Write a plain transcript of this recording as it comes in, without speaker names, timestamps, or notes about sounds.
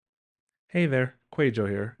Hey there, Quajo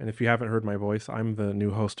here, and if you haven't heard my voice, I'm the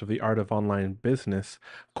new host of The Art of Online Business.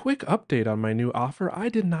 Quick update on my new offer. I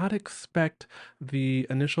did not expect the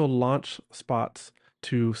initial launch spots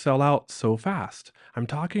to sell out so fast. I'm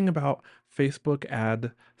talking about Facebook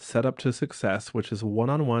ad setup to success, which is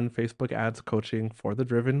one-on-one Facebook ads coaching for the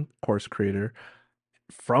driven course creator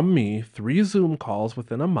from me, 3 Zoom calls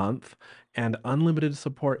within a month, and unlimited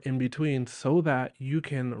support in between so that you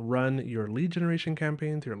can run your lead generation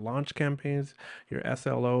campaigns, your launch campaigns, your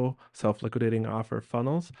SLO, self liquidating offer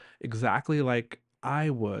funnels, exactly like I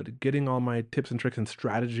would, getting all my tips and tricks and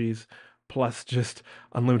strategies. Plus, just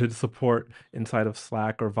unlimited support inside of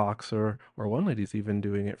Slack or Voxer, or one lady's even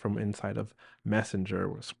doing it from inside of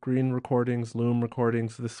Messenger, screen recordings, Loom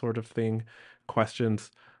recordings, this sort of thing,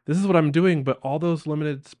 questions. This is what I'm doing, but all those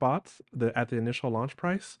limited spots at the initial launch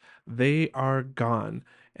price, they are gone.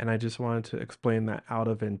 And I just wanted to explain that out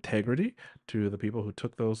of integrity to the people who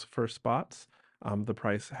took those first spots. The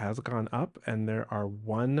price has gone up, and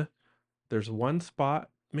there's one spot,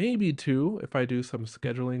 maybe two, if I do some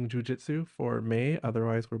scheduling jujitsu for May.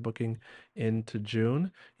 Otherwise, we're booking into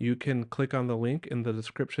June. You can click on the link in the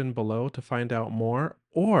description below to find out more,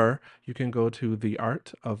 or you can go to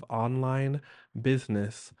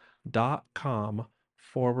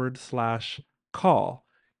theartofonlinebusiness.com/call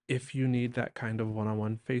if you need that kind of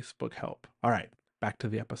one-on-one Facebook help. All right, back to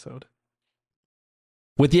the episode.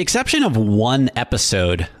 With the exception of one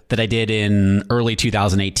episode that I did in early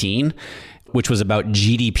 2018, which was about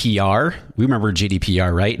GDPR. We remember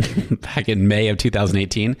GDPR, right? Back in May of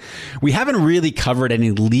 2018. We haven't really covered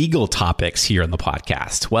any legal topics here on the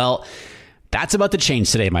podcast. Well, that's about to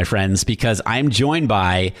change today, my friends, because I'm joined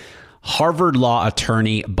by Harvard law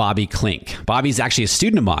attorney Bobby Klinck. Bobby's actually a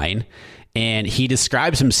student of mine, and he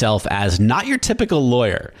describes himself as not your typical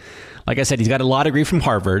lawyer. Like I said, he's got a law degree from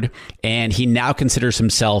Harvard, and he now considers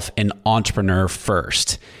himself an entrepreneur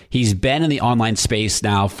first. He's been in the online space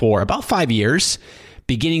now for about 5 years,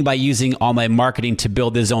 beginning by using online marketing to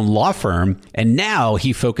build his own law firm. And now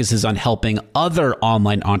he focuses on helping other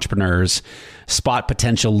online entrepreneurs spot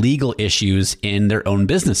potential legal issues in their own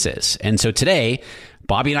businesses. And so today,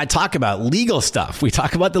 Bobby and I talk about legal stuff. We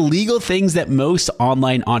talk about the legal things that most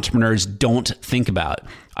online entrepreneurs don't think about.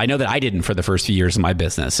 I know that I didn't for the first few years of my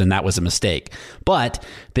business, and that was a mistake. But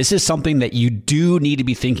this is something that you do need to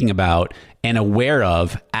be thinking about and aware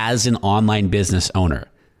of as an online business owner.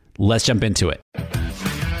 Let's jump into it.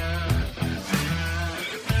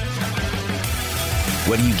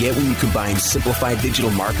 What do you get when you combine simplified digital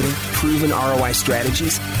marketing, proven ROI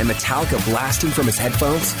strategies, and Metallica blasting from his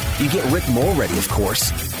headphones? You get Rick Mulready, of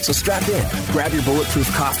course. So strap in, grab your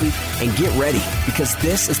bulletproof coffee, and get ready, because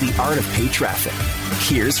this is the art of paid traffic.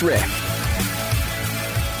 Here's Rick.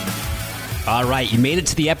 All right, you made it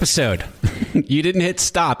to the episode. You didn't hit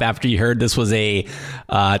stop after you heard this was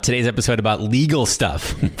today's episode about legal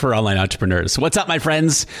stuff for online entrepreneurs. What's up, my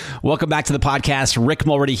friends? Welcome back to the podcast. Rick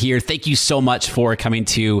Mulready here. Thank you so much for coming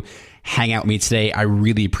to hang out with me today. I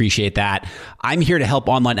really appreciate that. I'm here to help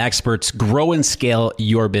online experts grow and scale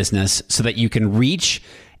your business so that you can reach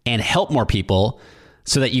and help more people,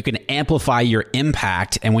 so that you can amplify your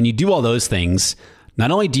impact. And when you do all those things,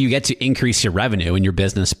 not only do you get to increase your revenue in your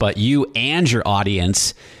business, but you and your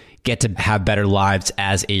audience get to have better lives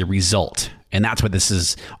as a result. And that's what this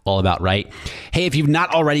is all about, right? Hey, if you've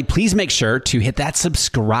not already, please make sure to hit that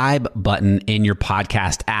subscribe button in your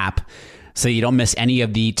podcast app so you don't miss any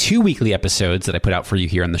of the 2 weekly episodes that I put out for you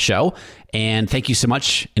here on the show. And thank you so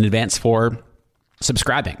much in advance for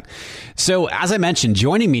subscribing. So as I mentioned,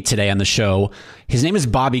 joining me today on the show, his name is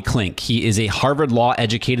Bobby Klinck. He is a Harvard law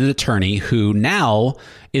educated attorney who now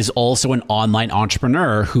is also an online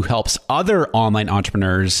entrepreneur who helps other online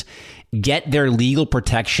entrepreneurs get their legal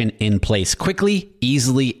protection in place quickly,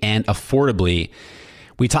 easily, and affordably.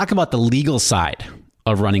 We talk about the legal side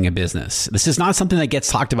of running a business. This is not something that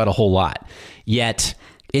gets talked about a whole lot, yet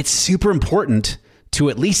it's super important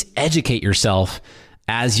to at least educate yourself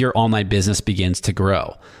as your online business begins to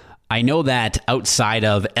grow. I know that outside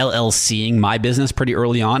of LLCing my business pretty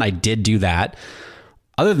early on, I did do that.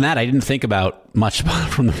 Other than that, I didn't think about much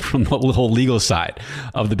from the whole legal side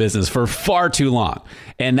of the business for far too long.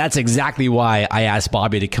 And that's exactly why I asked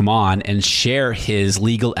Bobby to come on and share his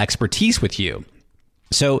legal expertise with you.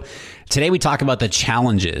 So today we talk about the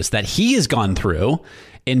challenges that he has gone through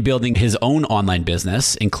in building his own online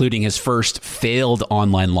business, including his first failed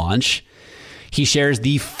online launch. He shares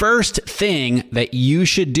the first thing that you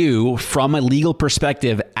should do from a legal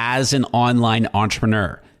perspective as an online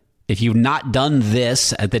entrepreneur. If you've not done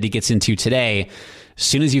this that he gets into today, as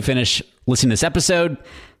soon as you finish listening to this episode,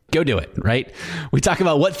 Go do it, right? We talk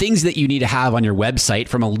about what things that you need to have on your website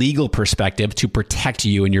from a legal perspective to protect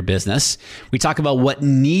you and your business. We talk about what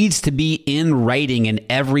needs to be in writing in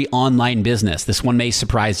every online business. This one may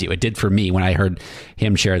surprise you. It did for me when I heard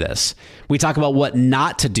him share this. We talk about what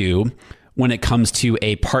not to do when it comes to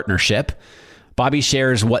a partnership. Bobby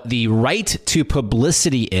shares what the right to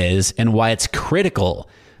publicity is and why it's critical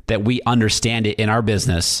that we understand it in our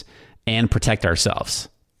business and protect ourselves.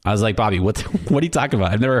 I was like, Bobby, what are you talking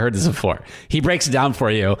about? I've never heard this before. He breaks it down for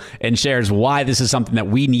you and shares why this is something that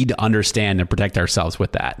we need to understand and protect ourselves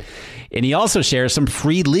with that. And he also shares some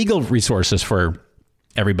free legal resources for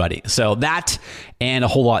everybody. So that and a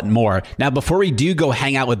whole lot more. Now, before we do go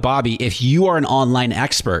hang out with Bobby, if you are an online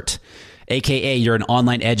expert, AKA you're an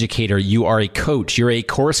online educator, you are a coach, you're a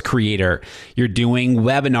course creator, you're doing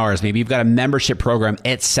webinars, maybe you've got a membership program,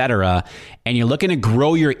 etc., and you're looking to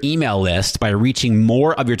grow your email list by reaching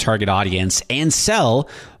more of your target audience and sell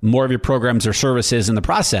more of your programs or services in the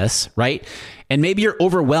process, right? And maybe you're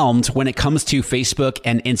overwhelmed when it comes to Facebook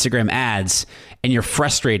and Instagram ads, and you're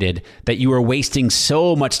frustrated that you are wasting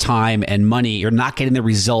so much time and money, you're not getting the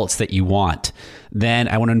results that you want. Then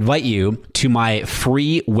I want to invite you to my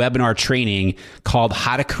free webinar training called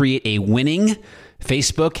How to Create a Winning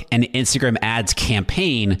Facebook and Instagram Ads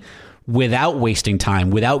Campaign without wasting time,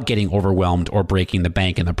 without getting overwhelmed or breaking the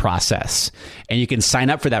bank in the process. And you can sign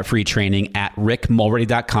up for that free training at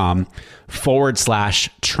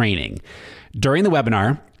rickmulready.com/training. During the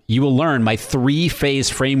webinar, you will learn my 3-phase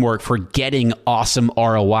framework for getting awesome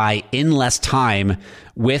ROI in less time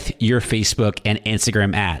with your Facebook and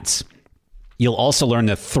Instagram ads. You'll also learn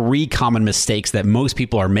the 3 common mistakes that most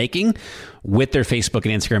people are making with their Facebook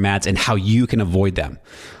and Instagram ads and how you can avoid them,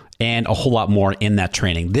 and a whole lot more in that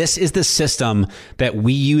training. This is the system that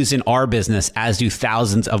we use in our business, as do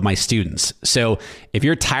thousands of my students. So if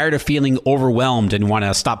you're tired of feeling overwhelmed and want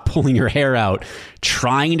to stop pulling your hair out,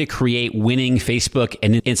 trying to create winning Facebook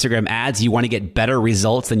and Instagram ads, you want to get better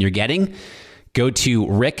results than you're getting, go to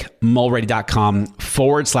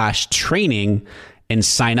rickmulready.com/training and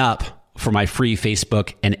sign up for my free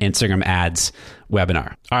Facebook and Instagram ads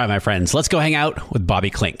webinar. All right, my friends, let's go hang out with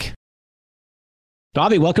Bobby Klinck.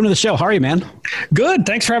 Bobby, welcome to the show. How are you, man? Good.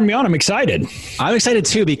 Thanks for having me on. I'm excited. I'm excited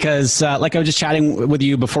too, because like I was just chatting with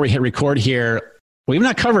you before we hit record here, we've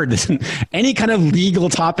not covered any kind of legal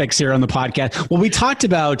topics here on the podcast. Well, we talked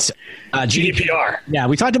about GDPR. Yeah,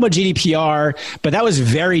 we talked about GDPR, but that was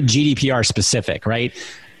very GDPR specific, right?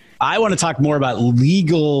 I want to talk more about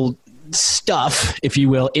legal stuff, if you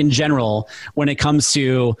will, in general, when it comes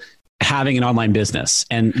to having an online business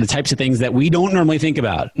and the types of things that we don't normally think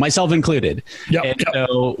about, myself included.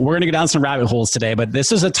 So we're going to go down some rabbit holes today, but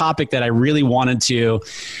this is a topic that I really wanted to,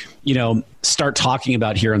 start talking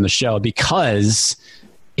about here on the show because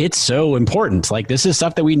it's so important. Like, this is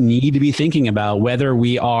stuff that we need to be thinking about, whether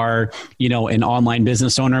we are, an online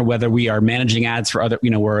business owner, whether we are managing ads for other,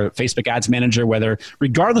 we're a Facebook ads manager, whether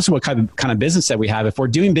regardless of what kind of business that we have, if we're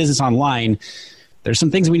doing business online, there's some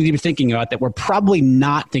things we need to be thinking about that we're probably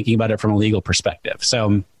not thinking about it from a legal perspective.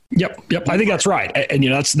 So Yep. I think that's right. And,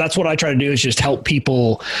 that's what I try to do, is just help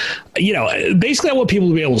people, basically I want people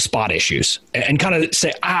to be able to spot issues and kind of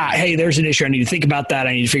say, hey, there's an issue. I need to think about that.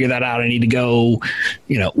 I need to figure that out. I need to go,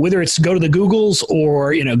 whether it's go to the Googles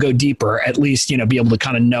or, go deeper, at least, be able to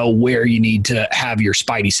kind of know where you need to have your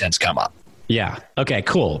spidey sense come up. Yeah. Okay,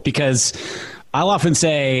 cool. Because I'll often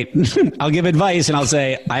say, I'll give advice and I'll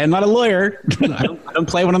say, I am not a lawyer. I don't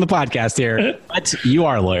play one on the podcast here, but you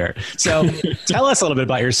are a lawyer. So tell us a little bit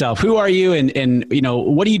about yourself. Who are you and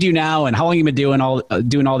what do you do now and how long have you been doing all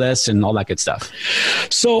this and all that good stuff?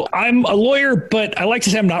 So I'm a lawyer, but I like to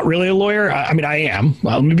say I'm not really a lawyer. I am.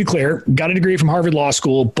 Let me be clear. Got a degree from Harvard Law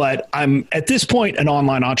School, but I'm at this point an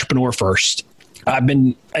online entrepreneur first. I've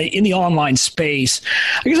been in the online space.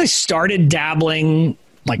 I guess I started dabbling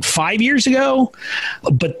like 5 years ago.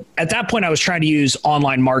 But at that point, I was trying to use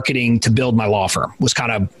online marketing to build my law firm, was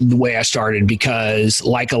kind of the way I started, because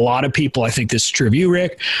like a lot of people, I think this is true of you,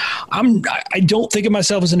 Rick, I don't think of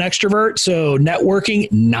myself as an extrovert. So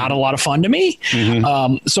networking, not a lot of fun to me.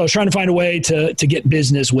 Mm-hmm. So I was trying to find a way to get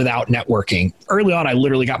business without networking. Early on, I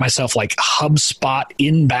literally got myself like HubSpot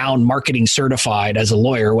inbound marketing certified as a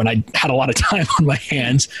lawyer when I had a lot of time on my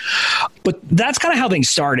hands. But that's kind of how things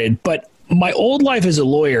started. But my old life as a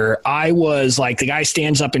lawyer, I was like the guy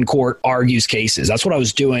stands up in court, argues cases. That's what I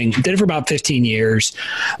was doing. Did it for about 15 years.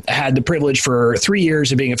 I had the privilege for 3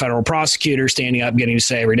 years of being a federal prosecutor, standing up, getting to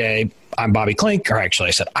say every day, I'm Bobby Klinck, or actually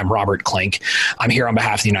I said, I'm Robert Klinck. I'm here on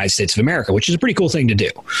behalf of the United States of America, which is a pretty cool thing to do.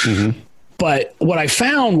 Mm-hmm. But what I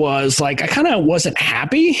found was like, I kind of wasn't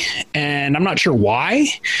happy and I'm not sure why.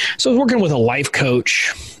 So I was working with a life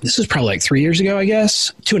coach. This was probably like 3 years ago, I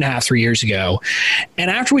guess, 2.5, 3 years ago. And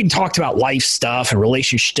after we talked about life stuff and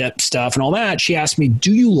relationship stuff and all that, she asked me,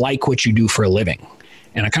 do you like what you do for a living?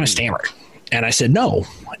 And I kind of stammered. And I said, no.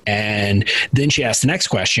 And then she asked the next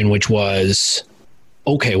question, which was,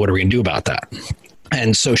 okay, what are we going to do about that?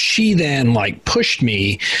 And so she then like pushed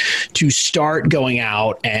me to start going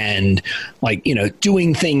out and like,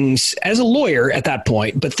 doing things as a lawyer at that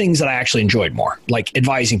point, but things that I actually enjoyed more, like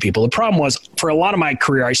advising people. The problem was for a lot of my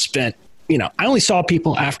career, I spent, I only saw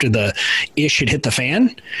people after the ish had hit the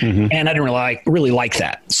fan, and I didn't really like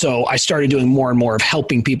that. So I started doing more and more of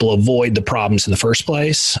helping people avoid the problems in the first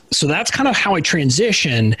place. So that's kind of how I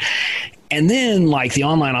transitioned. And then like the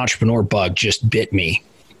online entrepreneur bug just bit me.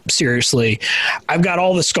 Seriously, I've got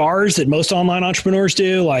all the scars that most online entrepreneurs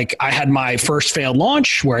do. Like I had my first failed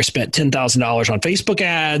launch where I spent $10,000 on Facebook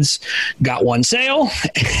ads, got one sale,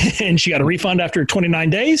 and she got a refund after 29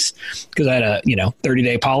 days because I had a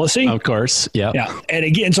 30-day policy. Of course, yeah. And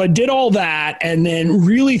again, so I did all that, and then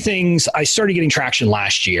really I started getting traction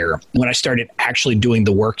last year when I started actually doing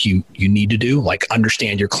the work you need to do, like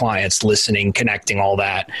understand your clients, listening, connecting, all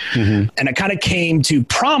that. And it kind of came to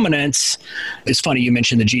prominence. It's funny you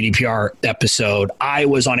mentioned the GDPR episode. I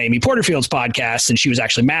was on Amy Porterfield's podcast and she was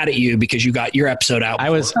actually mad at you because you got your episode out. I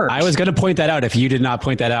was going to point that out. If you did not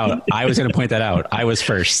point that out, I was going to point that out. I was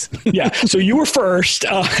first. Yeah. So you were first,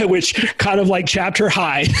 which kind of like chapped her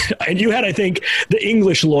hide. And you had, I think, the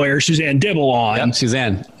English lawyer, Suzanne Dibble, on. Yep,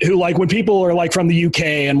 Suzanne. Who like when people are like from the UK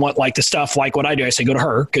and want like the stuff like what I do, I say go to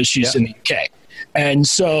her because she's in the UK. And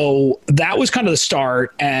so that was kind of the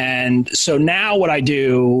start. And so now what I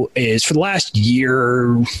do is for the last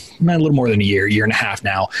year, a little more than a year and a half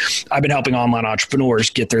now, I've been helping online entrepreneurs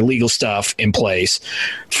get their legal stuff in place.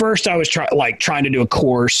 First, I was trying to do a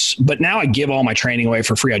course, but now I give all my training away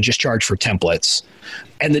for free. I just charge for templates.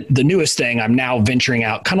 And the newest thing, I'm now venturing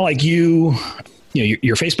out, kind of like you're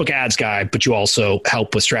Facebook ads guy, but you also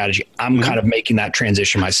help with strategy. I'm kind of making that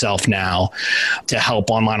transition myself now to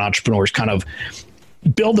help online entrepreneurs kind of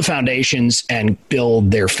build the foundations and build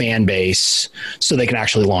their fan base so they can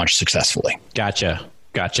actually launch successfully. Gotcha.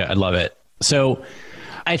 I love it. So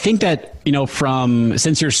I think that,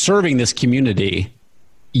 since you're serving this community,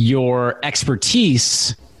 your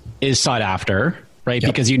expertise is sought after, right?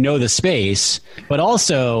 Yep. Because you know the space, but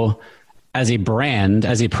also as a brand,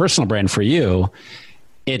 as a personal brand for you,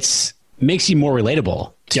 it makes you more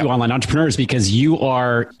relatable to online entrepreneurs because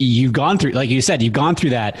you've gone through, like you said,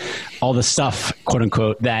 that all the stuff, quote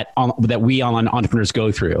unquote, that we online entrepreneurs go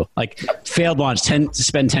through, like failed launch,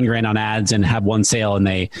 spend 10 grand on ads and have one sale and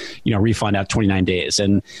they, refund out 29 days.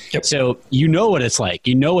 And so what it's like,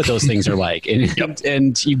 what those things are like,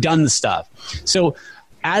 and you've done the stuff. So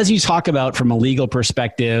as you talk about from a legal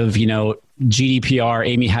perspective, GDPR,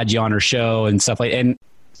 Amy had you on her show and stuff and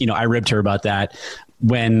I ribbed her about that.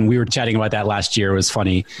 When we were chatting about that last year, it was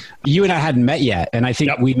funny. You and I hadn't met yet. And I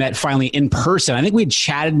think we met finally in person. I think we'd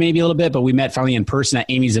chatted maybe a little bit, but we met finally in person at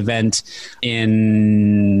Amy's event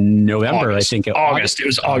in November. August. I think August. It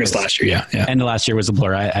was August last year. Yeah. End of last year was a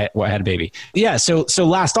blur. I had a baby. Yeah. So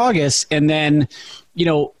last August. And then,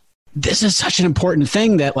 this is such an important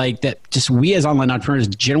thing that just we as online entrepreneurs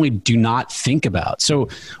generally do not think about. So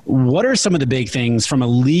what are some of the big things from a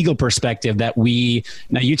legal perspective that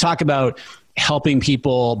now you talk about helping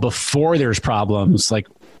people before there's problems, like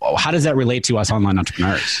how does that relate to us online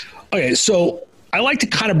entrepreneurs? Okay. So I like to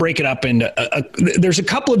kind of break it up into there's a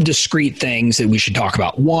couple of discrete things that we should talk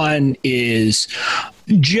about. One is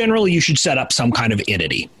generally you should set up some kind of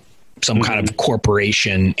entity, some kind of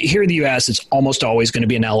corporation. Here in the US, it's almost always going to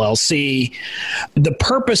be an LLC. The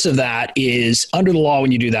purpose of that is under the law,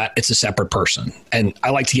 when you do that, it's a separate person. And I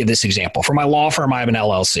like to give this example. For my law firm, I have an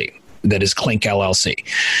LLC. That is Klinck LLC.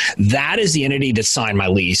 That is the entity that signed my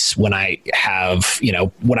lease when I have,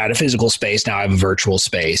 when I had a physical space, now I have a virtual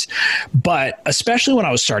space. But especially when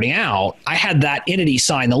I was starting out, I had that entity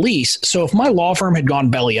sign the lease. So if my law firm had gone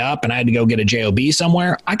belly up and I had to go get a JOB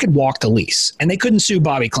somewhere, I could walk the lease. And they couldn't sue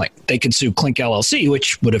Bobby Klinck. They could sue Klinck LLC,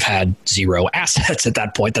 which would have had zero assets at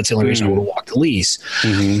that point. That's the only reason I would have walked the lease.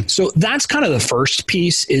 So that's kind of the first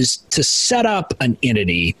piece, is to set up an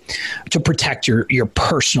entity to protect your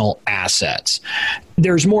personal assets.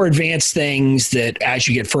 There's more advanced things that as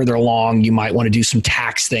you get further along, you might want to do some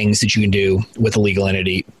tax things that you can do with a legal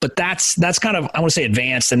entity. But that's kind of, I want to say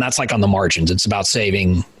advanced, and that's like on the margins. It's about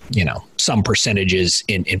saving, some percentages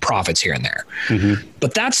in profits here and there.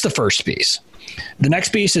 But that's the first piece. The next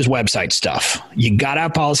piece is website stuff. You got to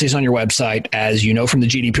have policies on your website. As you know from the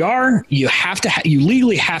GDPR, you have to you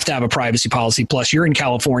legally have to have a privacy policy. Plus, you're in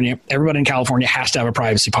California. Everybody in California has to have a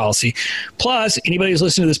privacy policy. Plus, anybody who's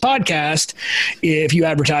listening to this podcast, if you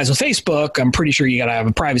advertise with Facebook, I'm pretty sure you got to have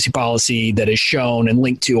a privacy policy that is shown and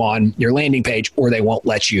linked to on your landing page, or they won't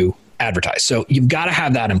let you advertise. So you've got to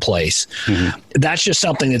have that in place. Mm-hmm. That's just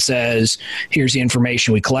something that says, here's the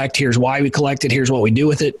information we collect. Here's why we collect it. Here's what we do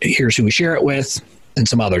with it. Here's who we share it with, and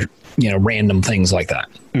some other, random things like that.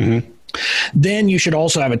 Mm-hmm. Then you should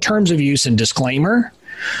also have a terms of use and disclaimer.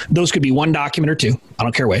 Those could be one document or two. I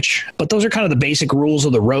don't care which, but those are kind of the basic rules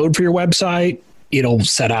of the road for your website. It'll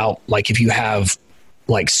set out, like, if you have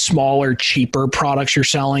like smaller, cheaper products you're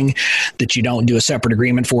selling that you don't do a separate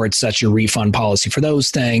agreement for, it sets your refund policy for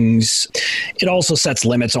those things. It also sets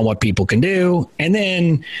limits on what people can do. And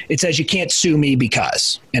then it says you can't sue me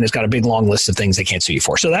because, and it's got a big long list of things they can't sue you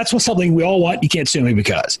for. So that's something we all want. You can't sue me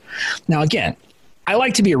because. Now, again, I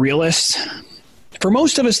like to be a realist. For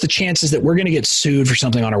most of us, the chances that we're going to get sued for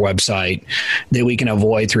something on our website that we can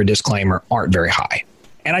avoid through a disclaimer aren't very high.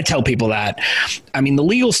 And I tell people that, the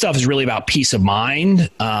legal stuff is really about peace of mind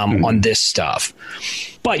on this stuff.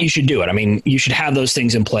 But you should do it. You should have those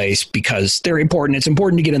things in place because they're important. It's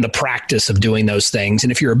important to get in the practice of doing those things.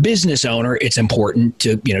 And if you're a business owner, it's important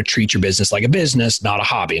to, treat your business like a business, not a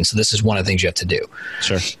hobby. And so this is one of the things you have to do.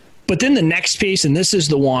 Sure. But then the next piece, and this is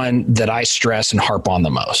the one that I stress and harp on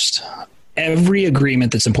the most. Every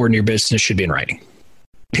agreement that's important to your business should be in writing.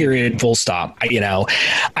 Period, full stop.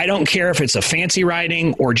 I don't care if it's a fancy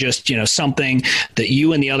writing or just, something that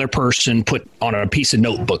you and the other person put on a piece of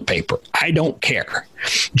notebook paper. I don't care.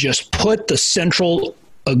 Just put the central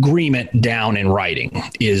agreement down in writing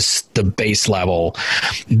is the base level.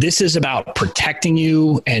 This is about protecting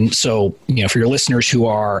you. And so, for your listeners who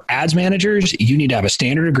are ads managers, you need to have a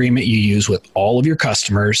standard agreement you use with all of your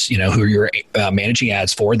customers, who you're managing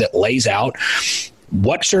ads for, that lays out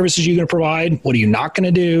what services you're going to provide, what are you not going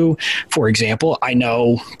to do. For example, I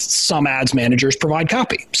know some ads managers provide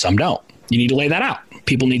copy, some don't. You need to lay that out.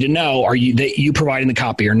 People need to know, are you providing the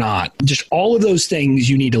copy or not? Just all of those things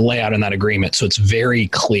you need to lay out in that agreement so it's very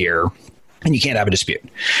clear and you can't have a dispute.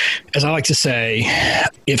 As I like to say,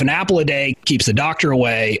 if an apple a day keeps the doctor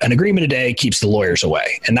away, an agreement a day keeps the lawyers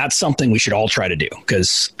away. And that's something we should all try to do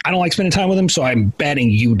because I don't like spending time with them, so I'm betting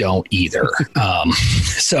you don't either.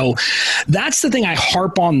 So that's the thing I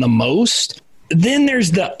harp on the most. Then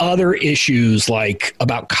there's the other issues like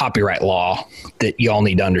about copyright law that you all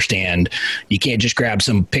need to understand. You can't just grab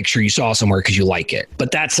some picture you saw somewhere because you like it.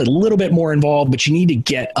 But that's a little bit more involved, but you need to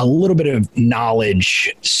get a little bit of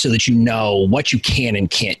knowledge so that you know what you can and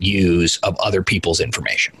can't use of other people's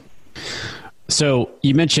information. So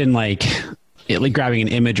you mentioned like grabbing an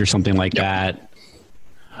image or something like that.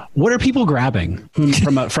 What are people grabbing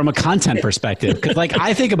from a content perspective? Because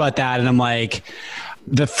I think about that and I'm like,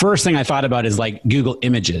 the first thing I thought about is Google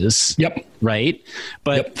Images. Yep. Right.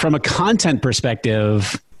 But from a content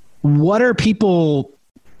perspective, what are people?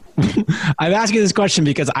 I'm asking this question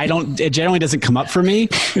because it generally doesn't come up for me.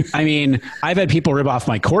 I've had people rip off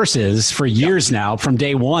my courses for years now. From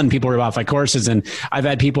day one, people rip off my courses, and I've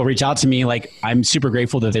had people reach out to me. I'm super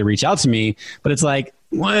grateful that they reach out to me, but it's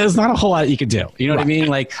well, there's not a whole lot you could do. You know what I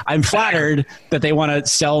mean? I'm flattered that they want to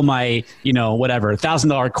sell my, whatever,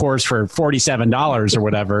 $1,000 course for $47 or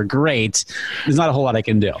whatever. Great. There's not a whole lot I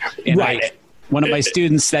can do. And one of my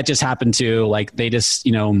students that just happened to or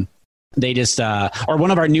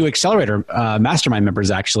one of our new accelerator mastermind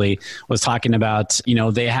members actually was talking about,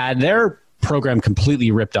 they had their program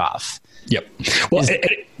completely ripped off. Yep. Well,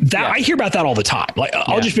 I hear about that all the time.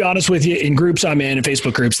 I'll just be honest with you, in groups I'm in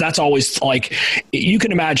Facebook groups, that's always you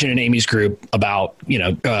can imagine in Amy's group about,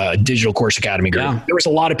 Digital Course Academy group. Yeah. There was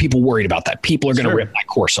a lot of people worried about that. People are going to rip my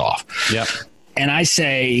course off. Yep. And I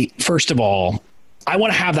say, first of all, I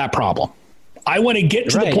want to have that problem. I want to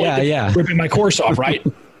get to the point of ripping my course off. Right.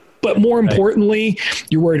 But more importantly,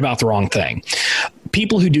 you're worried about the wrong thing.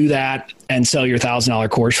 People who do that and sell your $1,000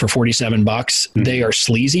 course for $47, they are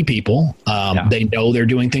sleazy people. They know they're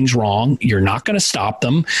doing things wrong. You're not going to stop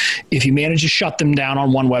them. If you manage to shut them down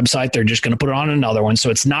on one website, they're just going to put it on another one.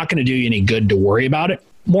 So it's not going to do you any good to worry about it.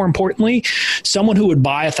 More importantly, someone who would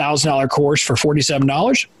buy a $1,000 course for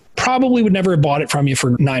 $47 probably would never have bought it from you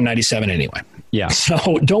for $9.97 anyway. Yeah.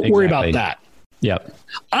 So don't worry about that. Yep.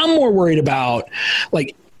 I'm more worried about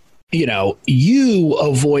you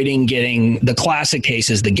avoiding getting the classic case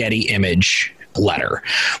is the Getty image letter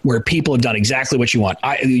where people have done exactly what you want.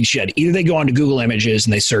 You should either they go onto Google Images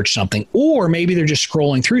and they search something, or maybe they're just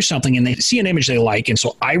scrolling through something and they see an image they like. And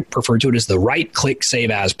so I refer to it as the right click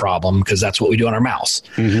save as problem, because that's what we do on our mouse.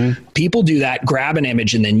 People do that, grab an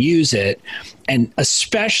image and then use it. And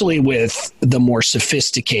especially with the more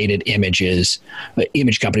sophisticated images,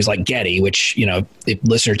 image companies like Getty, which, if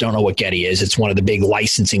listeners don't know what Getty is, it's one of the big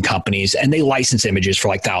licensing companies, and they license images for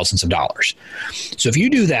like thousands of dollars. So if you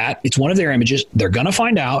do that, it's one of their images. They're going to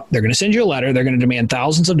find out. They're going to send you a letter. They're going to demand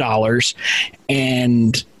thousands of dollars,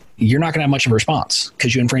 and you're not going to have much of a response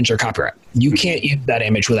because you infringe their copyright. You can't use that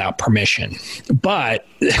image without permission. But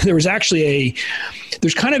there's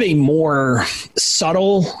kind of a more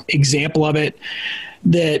subtle example of it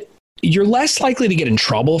that you're less likely to get in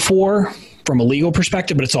trouble for from a legal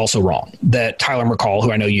perspective, but it's also wrong. That Tyler McCall,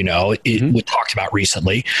 who I know we talked about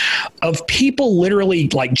recently, of people literally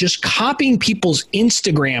like just copying people's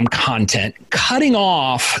Instagram content, cutting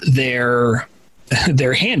off their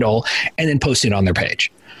handle, and then posting it on their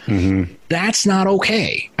page. That's not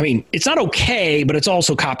okay. I mean, it's not okay, but it's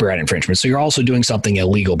also copyright infringement. So you're also doing something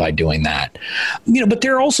illegal by doing that. But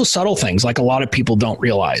there are also subtle things like a lot of people don't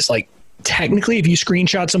realize. Like, technically, if you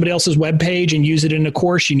screenshot somebody else's web page and use it in a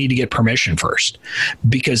course, you need to get permission first,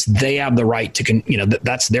 because they have the right to,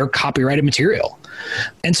 that's their copyrighted material.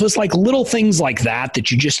 And so it's like little things like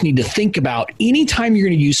that you just need to think about anytime you're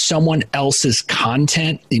going to use someone else's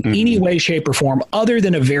content in any way, shape, or form, other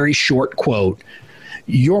than a very short quote.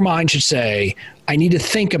 Your mind should say, I need to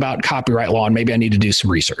think about copyright law, and maybe I need to do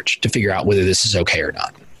some research to figure out whether this is okay or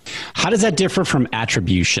not. How does that differ from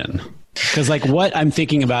attribution? Because like what I'm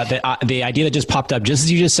thinking about, the idea that just popped up just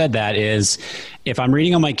as you just said that is, if I'm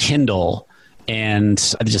reading on my Kindle and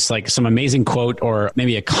just like some amazing quote or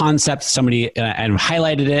maybe a concept, somebody and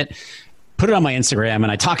highlighted it, put it on my Instagram,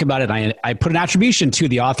 and I talk about it, and I put an attribution to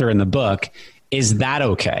the author in the book. Is that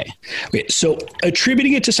okay? So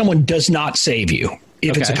attributing it to someone does not save you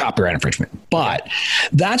if it's a copyright infringement. But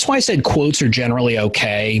that's why I said quotes are generally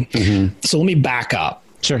okay. So let me back up.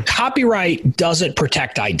 Sure. Copyright doesn't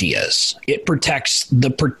protect ideas. It protects the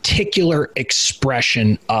particular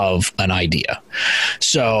expression of an idea.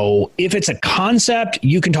 So if it's a concept,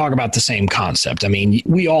 you can talk about the same concept. I mean,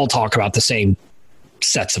 we all talk about the same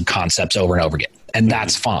sets of concepts over and over again, and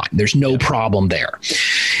that's fine. There's no problem there.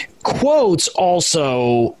 Quotes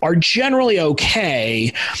also are generally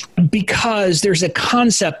okay because there's a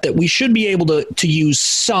concept that we should be able to use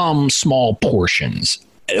some small portions.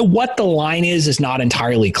 What the line is not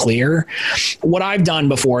entirely clear. What I've done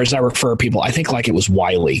before is I refer people, I think like it was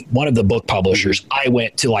Wiley, one of the book publishers. I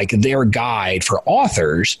went to like their guide for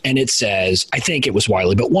authors, and it says, I think it was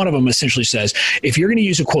Wiley, but one of them essentially says, if you're going to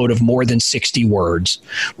use a quote of more than 60 words,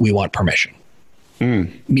 we want permission.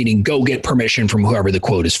 Meaning go get permission from whoever the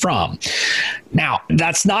quote is from. Now,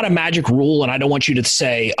 that's not a magic rule, and I don't want you to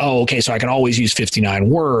say, oh, okay, so I can always use 59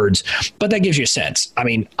 words, but that gives you a sense. I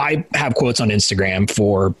mean, I have quotes on Instagram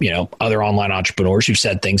for, other online entrepreneurs who've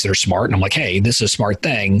said things that are smart, and I'm like, hey, this is a smart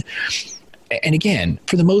thing. And again,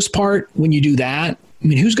 for the most part, when you do that, I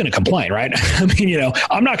mean, who's going to complain, right? I mean,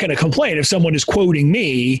 I'm not going to complain if someone is quoting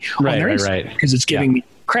me on their Instagram because it's giving me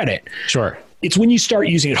credit. Sure. It's when you start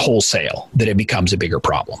using it wholesale that it becomes a bigger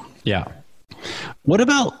problem. Yeah. What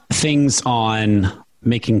about things on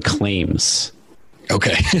making claims?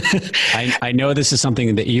 Okay. I know this is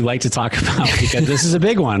something that you like to talk about because this is a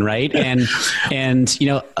big one, right? And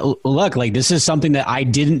look, like this is something that I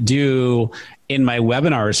didn't do in my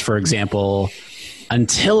webinars, for example,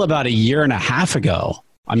 until about a year and a half ago.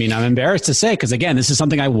 I mean, I'm embarrassed to say, because again, this is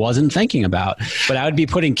something I wasn't thinking about, but I would be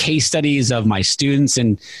putting case studies of my students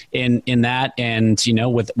in that, and,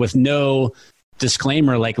 with no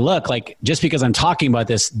disclaimer, like, look, like just because I'm talking about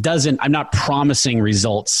this I'm not promising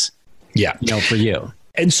results, for you.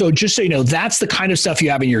 And so just so you know, that's the kind of stuff you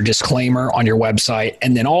have in your disclaimer on your website.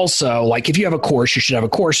 And then also, like if you have a course, you should have a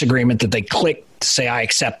course agreement that they click to say, I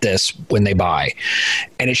accept this when they buy.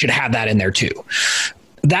 And it should have that in there too.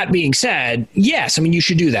 That being said, yes, I mean, you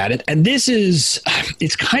should do that. And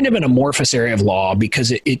it's kind of an amorphous area of law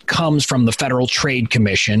because it comes from the Federal Trade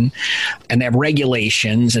Commission, and they have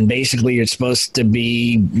regulations, and basically it's supposed to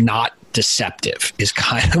be not deceptive is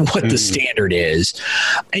kind of what the standard is.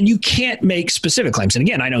 And you can't make specific claims. And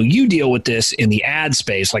again, I know you deal with this in the ad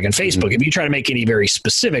space, like on Facebook. If you try to make any very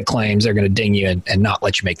specific claims, they're going to ding you and not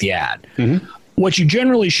let you make the ad. What you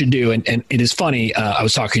generally should do, and it is funny, I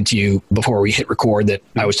was talking to you before we hit record that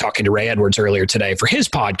I was talking to Ray Edwards earlier today for his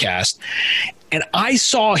podcast, and I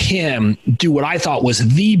saw him do what I thought was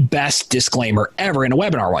the best disclaimer ever in a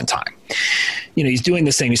webinar one time. He's doing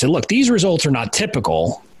this thing. He said, look, these results are not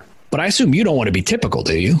typical, but I assume you don't want to be typical,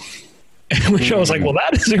 do you? Which I was like, well,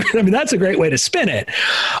 that's a great way to spin it.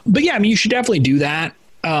 But yeah, I mean, you should definitely do that.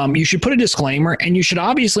 You should put a disclaimer, and you should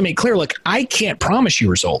obviously make clear, look, I can't promise you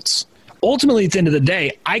results. Ultimately, at the end of the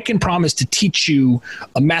day, I can promise to teach you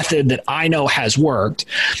a method that I know has worked.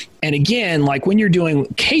 And again, like when you're doing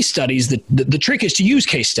case studies, the trick is to use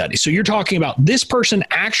case studies. So you're talking about this person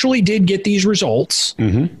actually did get these results.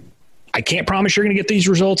 Mm-hmm. I can't promise you're going to get these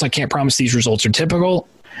results. I can't promise these results are typical.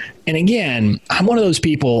 And again, I'm one of those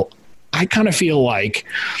people, I kind of feel like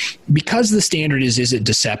because the standard is it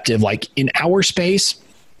deceptive? Like in our space,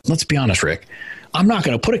 let's be honest, Rick, I'm not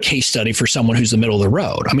going to put a case study for someone who's the middle of the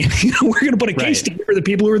road. I mean, we're going to put a case study for the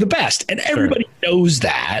people who are the best. And everybody knows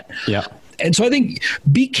that. Yeah. And so I think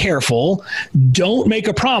be careful. Don't make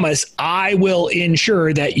a promise. I will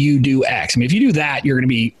ensure that you do X. I mean, if you do that, you're going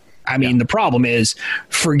to be, the problem is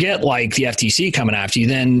forget like the FTC coming after you.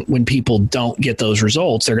 Then when people don't get those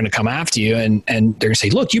results, they're going to come after you and they're going to say,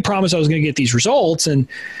 look, you promised I was going to get these results. And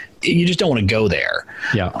you just don't want to go there.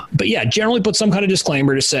 Yeah. But yeah, generally put some kind of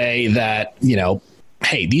disclaimer to say that,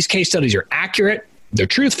 hey, these case studies are accurate. They're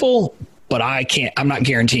truthful, but I'm not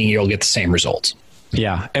guaranteeing you'll get the same results.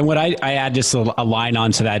 Yeah. And what I add just a line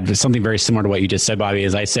onto that, something very similar to what you just said, Bobby,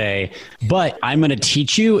 is I say, but I'm going to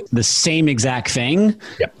teach you the same exact thing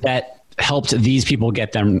that helped these people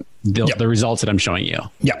get them the results that I'm showing you.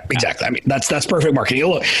 Yeah, exactly. I mean, that's perfect marketing.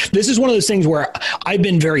 Look, this is one of those things where I've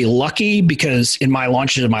been very lucky because in my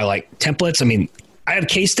launches of my templates, I mean, I have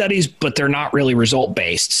case studies, but they're not really result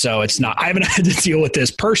based. So it's not, I haven't had to deal with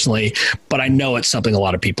this personally, but I know it's something a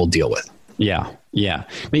lot of people deal with. Yeah. Yeah.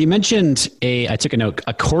 But you mentioned I took a note,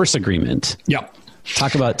 a course agreement. Yep.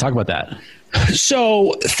 Talk about that.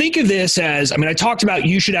 So think of this as, I talked about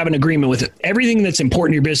you should have an agreement with it. Everything that's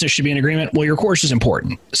important in your business should be an agreement. Well, your course is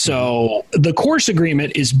important. So the course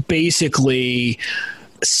agreement is basically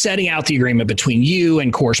setting out the agreement between you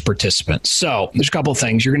and course participants. So there's a couple of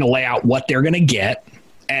things. You're going to lay out what they're going to get,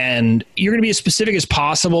 and you're going to be as specific as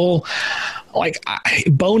possible. Like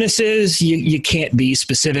bonuses, you can't be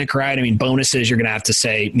specific, right? I mean, bonuses, you're going to have to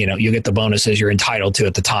say, you get the bonuses you're entitled to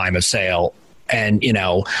at the time of sale. And,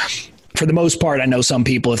 for the most part, I know some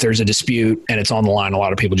people, if there's a dispute and it's on the line, a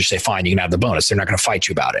lot of people just say, fine, you can have the bonus. They're not going to fight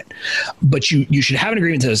you about it. But you should have an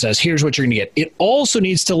agreement that says, here's what you're going to get. It also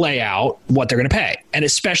needs to lay out what they're going to pay. And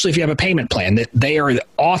especially if you have a payment plan, that they are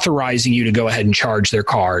authorizing you to go ahead and charge their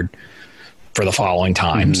card for the following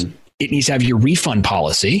times. Mm-hmm. It needs to have your refund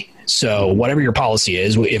policy. So whatever your policy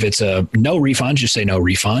is, if it's a no refunds, just say no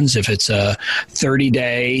refunds. If it's a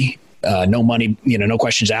 30-day, no money, no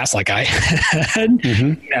questions asked, like I had,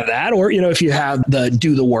 you have that. Or, if you have the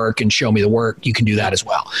do the work and show me the work, you can do that as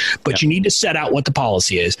well. But you need to set out what the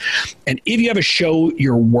policy is. And if you have a show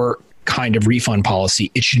your work kind of refund policy,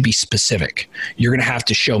 it should be specific. You're going to have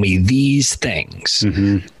to show me these things.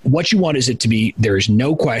 Mm-hmm. What you want is it to be, there is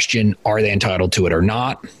no question, are they entitled to it or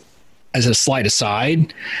not? As a slight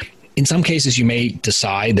aside, in some cases, you may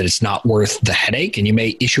decide that it's not worth the headache and you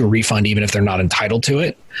may issue a refund even if they're not entitled to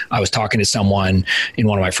it. I was talking to someone in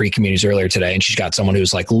one of my free communities earlier today, and she's got someone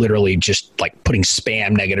who's literally just putting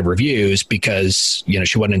spam negative reviews because,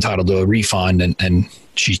 she wasn't entitled to a refund and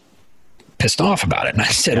she's pissed off about it. And I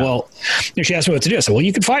said, well, she asked me what to do. I said, well,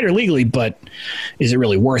 you can fight her legally, but is it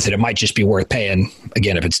really worth it? It might just be worth paying.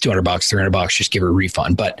 Again, if it's $200, $300, just give her a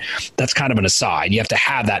refund. But that's kind of an aside. You have to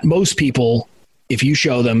have that. Most people, if you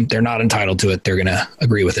show them they're not entitled to it, they're going to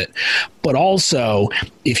agree with it. But also,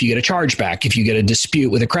 if you get a chargeback, if you get a dispute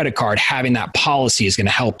with a credit card, having that policy is going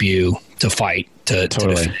to help you to fight to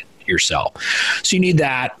defend yourself. So you need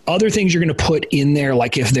that. Other things you're going to put in there,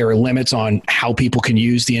 like if there are limits on how people can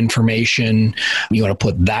use the information, you want to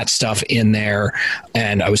put that stuff in there.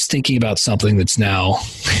 And I was thinking about something that's now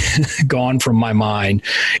gone from my mind.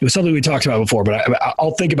 It was something we talked about before, but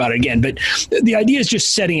I'll think about it again. But the idea is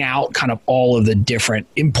just setting out kind of all of the different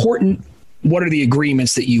important, what are the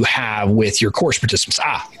agreements that you have with your course participants?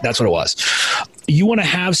 That's what it was. You want to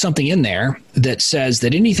have something in there that says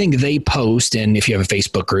that anything they post, and if you have a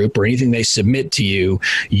Facebook group or anything they submit to you,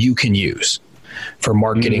 you can use for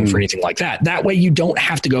marketing, for anything like that. That way you don't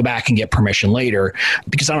have to go back and get permission later,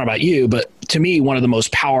 because I don't know about you, but to me, one of the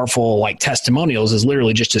most powerful testimonials is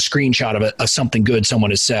literally just a screenshot of something good someone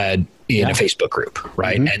has said in a Facebook group.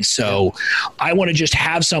 Right. Mm-hmm. And so I want to just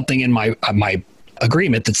have something in my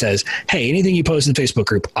agreement that says, hey, anything you post in the Facebook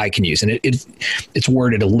group, I can use. And it's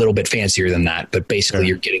worded a little bit fancier than that, but basically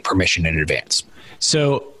you're getting permission in advance.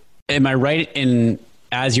 So am I right in,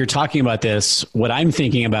 as you're talking about this, what I'm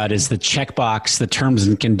thinking about is the checkbox, the terms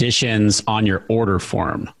and conditions on your order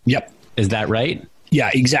form? Yep. Is that right? Yeah,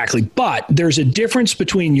 exactly. But there's a difference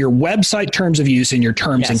between your website terms of use and your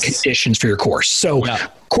terms and conditions for your course. So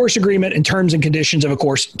course agreement and terms and conditions of a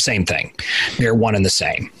course, same thing. They're one and the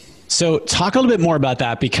same. So talk a little bit more about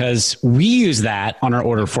that, because we use that on our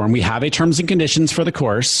order form. We have a terms and conditions for the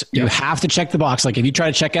course. You have to check the box. Like if you try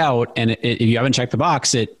to check out and if you haven't checked the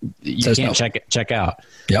box, you can't check out.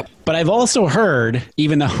 Yep. But I've also heard,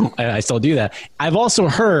 even though I still do that, I've also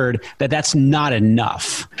heard that that's not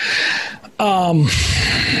enough.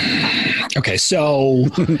 Okay, so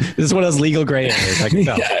this is one of those legal gray areas. I can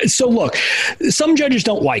tell. So look, some judges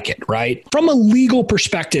don't like it, right? From a legal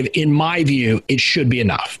perspective, in my view, it should be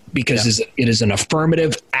enough because it is an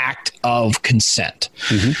affirmative act of consent.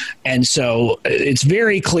 And so it's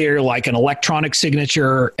very clear, like an electronic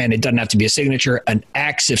signature, and it doesn't have to be a signature, an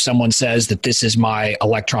X, if someone says that this is my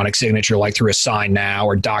electronic signature, like through a Sign Now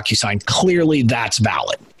or DocuSign, clearly that's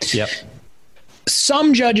valid. Yep.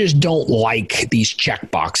 Some judges don't like these check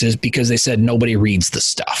boxes because they said nobody reads the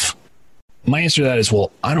stuff. My answer to that is,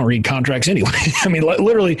 well, I don't read contracts anyway. I mean,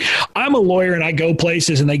 literally, I'm a lawyer and I go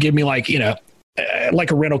places and they give me like a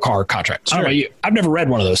rental car contract. Sure. I don't know, I've never read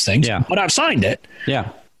one of those things, but I've signed it.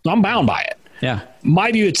 Yeah. So I'm bound by it. Yeah.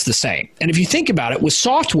 My view, it's the same. And if you think about it, with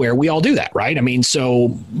software, we all do that, right? I mean, so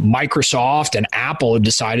Microsoft and Apple have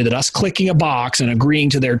decided that us clicking a box and agreeing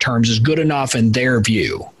to their terms is good enough in their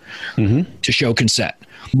view to show consent.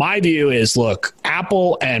 My view is, look,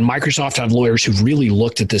 Apple and Microsoft have lawyers who've really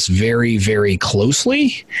looked at this very, very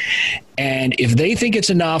closely. And if they think it's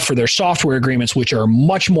enough for their software agreements, which are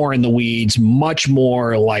much more in the weeds, much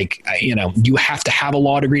more like, you have to have a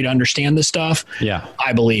law degree to understand this stuff. Yeah.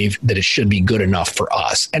 I believe that it should be good enough for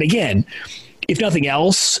us. And again, if nothing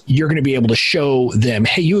else, you're going to be able to show them,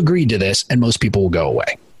 hey, you agreed to this, and most people will go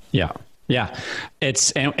away. Yeah. Yeah.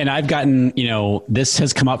 And I've gotten, this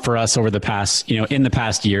has come up for us over the past, in the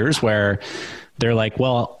past years where they're like,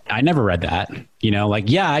 well, I never read that,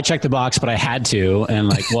 I checked the box, but I had to. And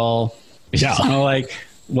like, well,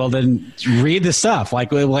 well, then read the stuff.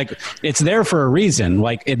 Like it's there for a reason.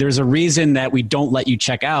 Like there's a reason that we don't let you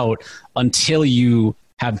check out until you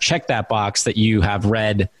have checked that box that you have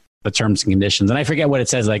read the terms and conditions. And I forget what it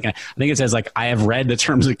says. Like, I think it says like, I have read the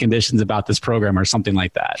terms and conditions about this program or something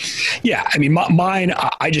like that. Yeah. I mean, mine,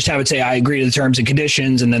 I just have it say, I agree to the terms and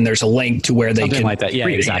conditions. And then there's a link to where they something can like that. Yeah,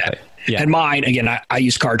 exactly. Yeah. And mine, again, I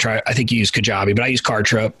use Kartra. I think you use Kajabi, but I use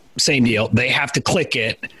Kartra. Same deal. They have to click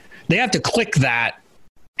it. They have to click that.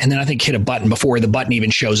 And then I think hit a button before the button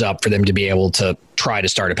even shows up for them to be able to try to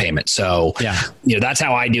start a payment. So, that's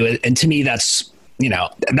how I do it. And to me, that's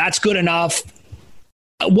good enough.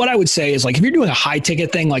 What I would say is, like, if you're doing a high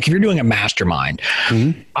ticket thing, like if you're doing a mastermind,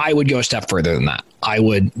 I would go a step further than that. I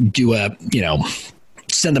would do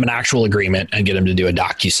send them an actual agreement and get them to do a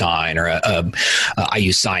DocuSign or I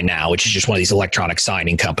use Sign Now, which is just one of these electronic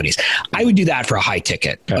signing companies. I would do that for a high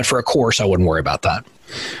ticket, but for a course, I wouldn't worry about that.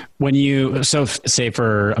 Say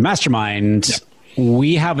for a mastermind,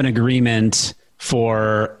 we have an agreement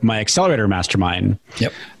for my accelerator mastermind.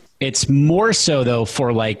 Yep. It's more so though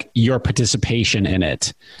for like your participation in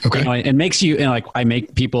it. Okay. It makes you, I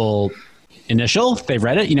make people initial, they've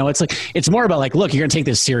read it, it's like, it's more about like, look, you're going to take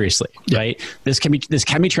this seriously, right? This can be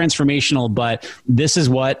transformational, but this is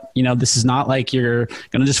what, this is not like you're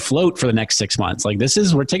going to just float for the next 6 months. Like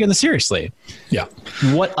we're taking this seriously. Yeah.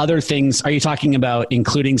 What other things are you talking about,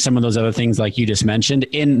 including some of those other things like you just mentioned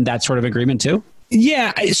in that sort of agreement too?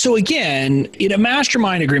 Yeah. So again, in a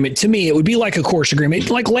mastermind agreement, to me, it would be like a course agreement,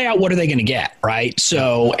 like lay out what are they going to get, right?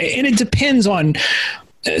 So, and it depends on,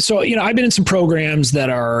 I've been in some programs that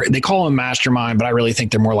they call them mastermind, but I really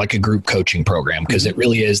think they're more like a group coaching program because it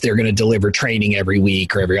really is, they're going to deliver training every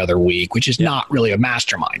week or every other week, which is not really a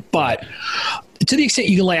mastermind. But to the extent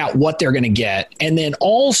you can lay out what they're going to get, and then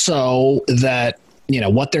also that,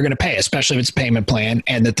 what they're going to pay, especially if it's a payment plan,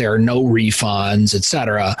 and that there are no refunds, et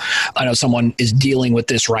cetera. I know someone is dealing with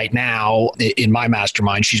this right now in my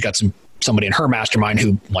mastermind. She's got somebody in her mastermind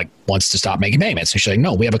who wants to stop making payments. And she's like,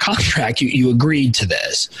 no, we have a contract. You agreed to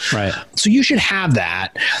this. Right. So you should have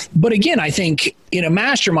that. But again, I think in a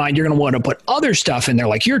mastermind, you're going to want to put other stuff in there,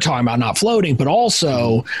 like you're talking about, not floating, but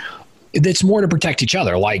also that's more to protect each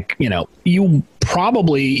other. Like,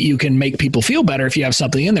 you can make people feel better if you have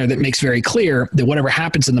something in there that makes very clear that whatever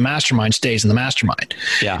happens in the mastermind stays in the mastermind.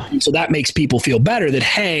 Yeah. So that makes people feel better that,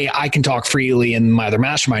 hey, I can talk freely and my other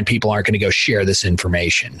mastermind people aren't going to go share this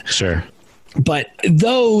information. Sure. But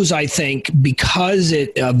those, I think, because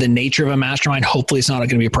of the nature of a mastermind, hopefully it's not going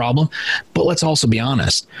to be a problem. But let's also be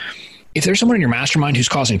honest. If there's someone in your mastermind who's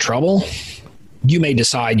causing trouble, you may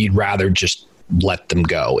decide you'd rather just let them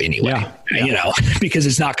go anyway, because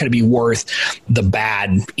it's not going to be worth the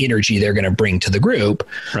bad energy they're going to bring to the group.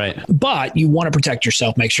 Right. But you want to protect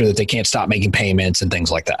yourself, make sure that they can't stop making payments and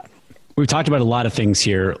things like that. We've talked about a lot of things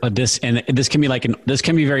here. This can be this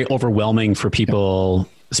can be very overwhelming for people,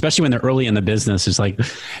 especially when they're early in the business. Is like,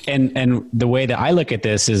 and the way that I look at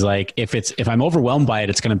this is like, if I'm overwhelmed by it,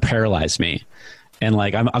 it's going to paralyze me. And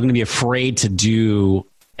like, I'm going to be afraid to do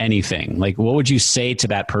anything. Like, what would you say to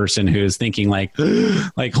that person who's thinking like,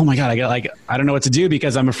 oh my God, I don't know what to do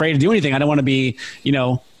because I'm afraid to do anything. I don't want to be,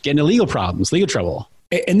 get into legal trouble.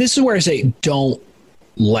 And this is where I say, don't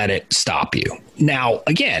let it stop you. Now,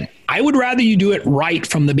 again, I would rather you do it right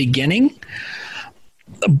from the beginning,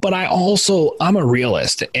 but I'm a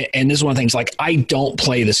realist. And this is one of the things, like, I don't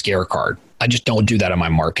play the scare card. I just don't do that in my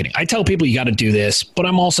marketing. I tell people you got to do this, but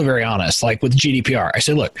I'm also very honest. Like with GDPR, I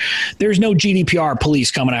said, look, there's no GDPR police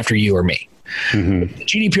coming after you or me. Mm-hmm.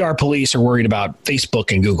 GDPR police are worried about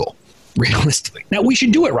Facebook and Google, realistically. Now, we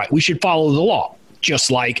should do it right. We should follow the law.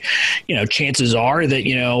 Just like, chances are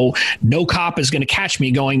that, no cop is going to catch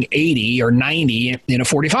me going 80 or 90 in a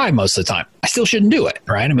 45 most of the time. I still shouldn't do it,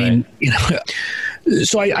 right? I mean,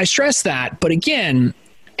 so I stress that. But again,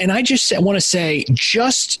 and I just want to say,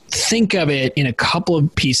 just think of it in a couple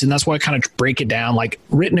of pieces. And that's why I kind of break it down like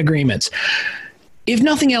written agreements. If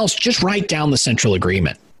nothing else, just write down the central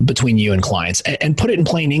agreement between you and clients and put it in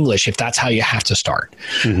plain English if that's how you have to start.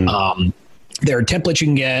 Mm-hmm. There are templates you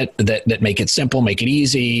can get that make it simple, make it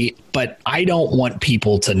easy, but I don't want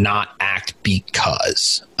people to not act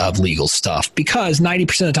because of legal stuff, because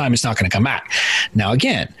 90% of the time it's not going to come back. Now,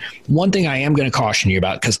 again, one thing I am going to caution you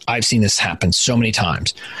about, because I've seen this happen so many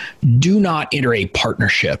times, do not enter a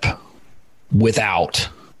partnership without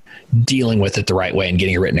dealing with it the right way and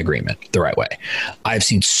getting a written agreement the right way. I've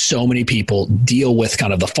seen so many people deal with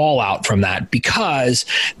kind of the fallout from that because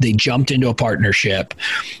they jumped into a partnership.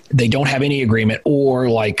 They don't have any agreement, or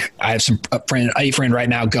like I have a friend right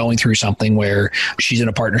now going through something where she's in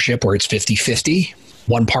a partnership where it's 50-50.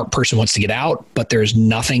 One person wants to get out, but there's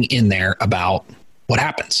nothing in there about what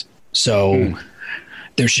happens. So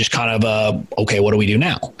there's just kind of okay, what do we do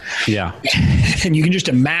now? Yeah. And you can just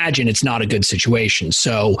imagine it's not a good situation.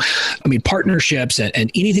 So, I mean, partnerships and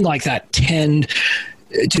anything like that tend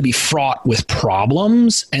to be fraught with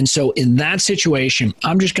problems. And so in that situation,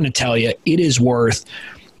 I'm just going to tell you, it is worth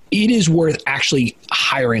actually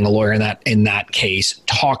hiring a lawyer in that case,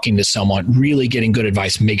 talking to someone, really getting good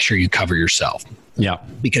advice, make sure you cover yourself. Yeah.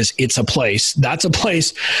 Because that's a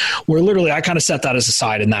place where literally I kind of set that as a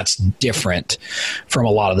side, and that's different from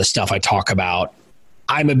a lot of the stuff I talk about.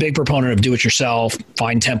 I'm a big proponent of do it yourself,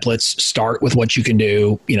 find templates, start with what you can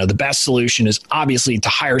do. The best solution is obviously to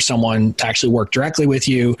hire someone to actually work directly with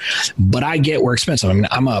you, but I get we're expensive.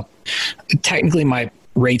 I mean, technically my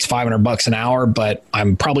rate's $500 an hour, but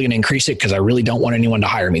I'm probably going to increase it because I really don't want anyone to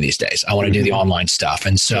hire me these days. I want to do the online stuff.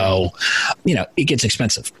 And so, it gets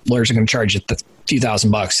expensive. Lawyers are going to charge you a few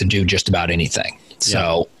 $1,000 to do just about anything.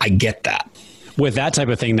 So I get that. With that type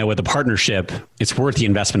of thing, though, with a partnership, it's worth the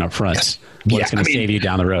investment up front. Yes. It's going to save you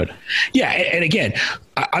down the road. Yeah. And again,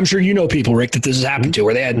 I'm sure people, Rick, that this has happened to,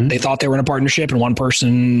 where they thought they were in a partnership and one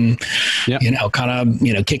person, kicked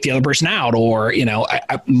the other person out, or,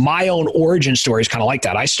 my own origin story is kind of like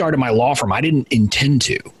that. I started my law firm. I didn't intend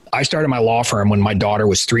to. I started my law firm when my daughter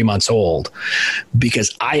was 3 months old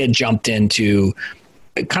because I had jumped into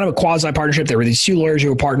kind of a quasi partnership. There were these two lawyers who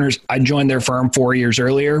were partners. I joined their firm 4 years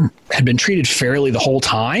earlier, had been treated fairly the whole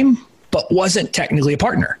time, but wasn't technically a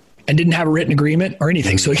partner and didn't have a written agreement or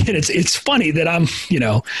anything. So again, it's funny that I'm,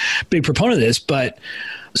 big proponent of this. But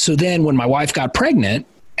so then when my wife got pregnant,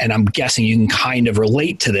 and I'm guessing you can kind of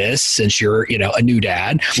relate to this since you're, a new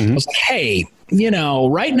dad, I was like, hey,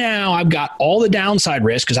 right now I've got all the downside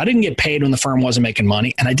risk because I didn't get paid when the firm wasn't making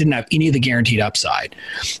money, and I didn't have any of the guaranteed upside.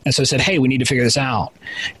 And so I said, hey, we need to figure this out.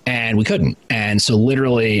 And we couldn't. And so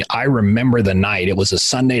literally I remember the night, it was a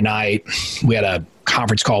Sunday night. We had a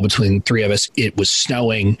conference call between the three of us. It was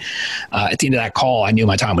snowing. At the end of that call, I knew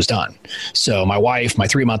my time was done. So my wife, my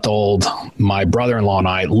 3-month-old, my brother-in-law, and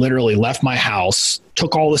I literally left my house,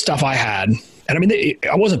 took all the stuff I had. And I mean,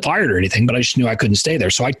 I wasn't fired or anything, but I just knew I couldn't stay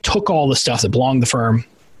there. So I took all the stuff that belonged to the firm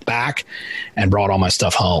back and brought all my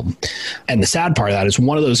stuff home. And the sad part of that is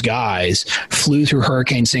one of those guys flew through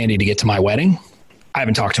Hurricane Sandy to get to my wedding. I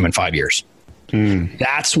haven't talked to him in 5 years.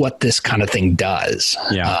 That's what this kind of thing does.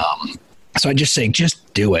 Yeah. So I just say,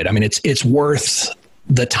 just do it. I mean, it's worth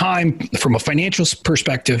the time from a financial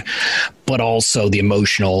perspective, but also the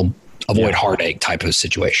emotional avoid heartache type of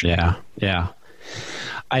situation. Yeah. Yeah.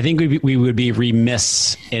 I think we would be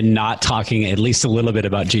remiss in not talking at least a little bit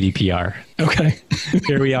about GDPR. Okay.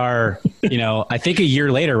 Here we are, I think a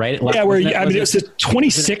year later, right? Yeah, it was the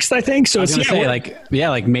 26th, I think. So it's like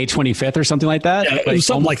May 25th or something like that. Yeah, it was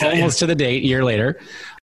something like that. Almost to the date, a year later.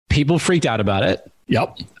 People freaked out about it.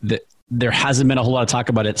 Yep. There hasn't been a whole lot of talk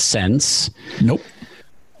about it since. Nope.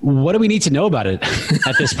 What do we need to know about it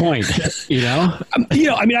at this point?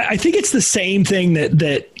 I think it's the same thing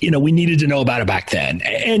that we needed to know about it back then.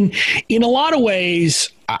 And in a lot of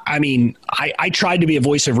ways, I tried to be a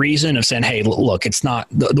voice of reason of saying, hey, look, it's not,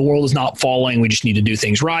 the world is not falling. We just need to do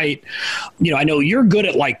things right. I know you're good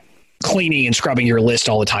at like cleaning and scrubbing your list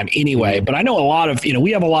all the time anyway, but I know a lot of, we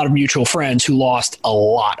have a lot of mutual friends who lost a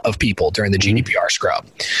lot of people during the GDPR scrub.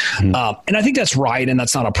 And I think that's right. And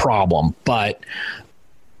that's not a problem, but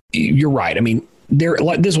you're right. This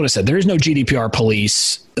is what I said. There is no GDPR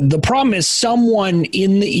police. The problem is someone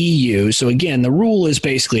in the EU. So again, the rule is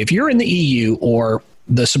basically if you're in the EU or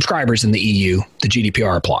the subscribers in the EU, the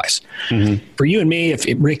GDPR applies. For you and me, if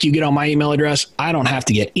Rick, you get on my email address, I don't have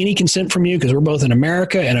to get any consent from you because we're both in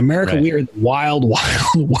America. And America, right. We are the wild,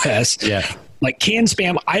 wild west. Yeah. Like canned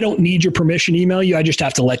spam, I don't need your permission to email you. I just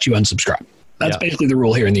have to let you unsubscribe. That's basically the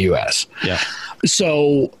rule here in the US. Yeah.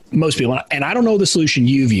 So most people, and I don't know the solution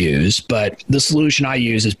you've used, but the solution I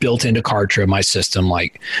use is built into Kartra, my system.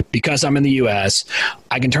 Like, because I'm in the US,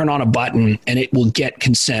 I can turn on a button and it will get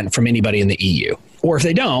consent from anybody in the EU. Or if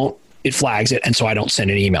they don't, it flags it. And so I don't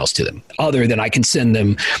send any emails to them other than I can send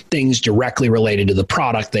them things directly related to the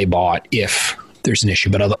product they bought if there's an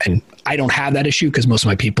issue. And I don't have that issue because most of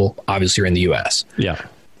my people obviously are in the US. Yeah.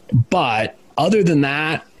 But other than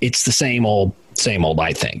that, it's the same old,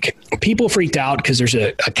 I think. People freaked out because there's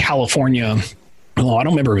a California, I don't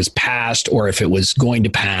remember if it was passed or if it was going to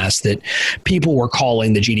pass, that people were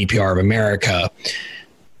calling the GDPR of America.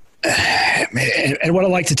 And what I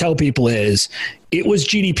like to tell people is it was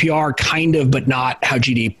GDPR kind of, but not how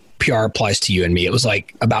GDPR applies to you and me. It was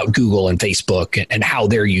like about Google and Facebook and how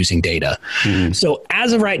they're using data. So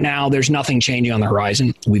as of right now, there's nothing changing on the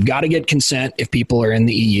horizon. We've got to get consent if people are in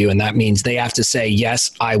the EU. And that means they have to say,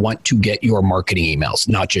 yes, I want to get your marketing emails,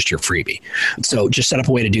 not just your freebie. So just set up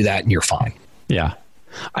a way to do that and you're fine. Yeah.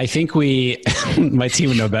 I think my team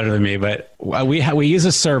would know better than me, but we use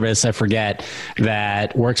a service, I forget,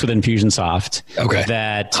 that works with Infusionsoft. Okay.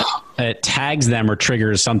 That tags them or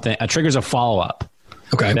triggers something, triggers a follow-up.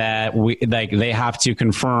 Okay. That they have to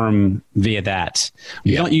confirm via that.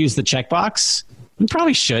 We don't use the checkbox. We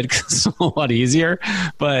probably should because it's a lot easier.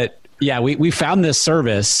 But yeah, we found this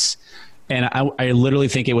service. And I literally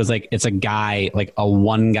think it was like, it's a guy, like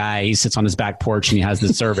one guy, he sits on his back porch and he has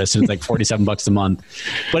this service and it's like $47 a month,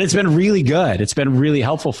 but it's been really good. It's been really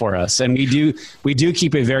helpful for us. And we do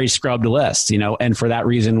keep a very scrubbed list, and for that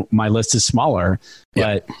reason, my list is smaller,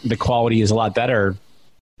 but the quality is a lot better.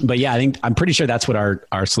 But yeah, I'm pretty sure that's what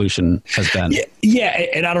our solution has been. Yeah.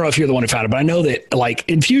 And I don't know if you're the one who found it, but I know that like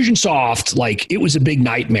Infusionsoft, like it was a big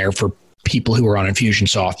nightmare for people who were on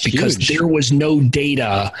Infusionsoft because there was no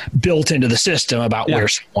data built into the system about where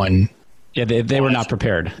someone. Yeah, they were not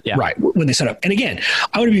prepared. Yeah. Right. When they set up. And again,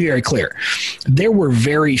 I want to be very clear. There were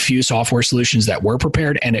very few software solutions that were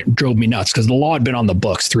prepared, and it drove me nuts because the law had been on the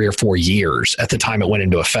books 3 or 4 years at the time it went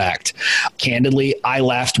into effect. Candidly, I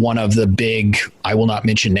left one of the big, I will not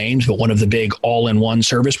mention names, but one of the big all-in-one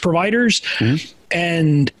service providers.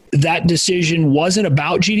 And that decision wasn't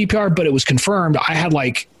about GDPR, but it was confirmed. I had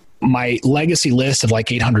like my legacy list of like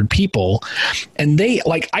 800 people, and they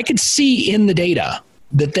I could see in the data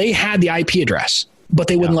that they had the IP address, but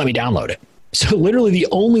they wouldn't let me download it. So literally the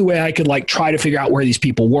only way I could try to figure out where these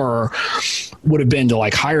people were would have been to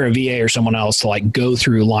hire a VA or someone else to go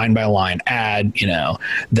through line by line, add,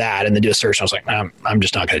 that, and then do a search. I was like, I'm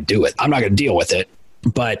just not going to do it. I'm not going to deal with it.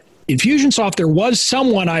 But Infusionsoft, there was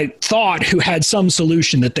someone I thought who had some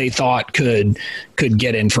solution that they thought could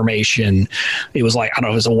get information. It was I don't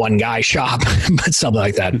know, it was a one guy shop, but something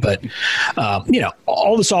like that. But,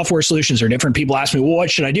 all the software solutions are different. People ask me, well, what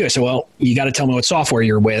should I do? I said, well, you got to tell me what software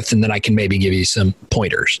you're with, and then I can maybe give you some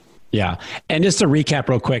pointers. Yeah. And just to recap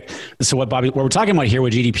real quick. So what we're talking about here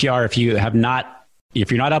with GDPR, if you're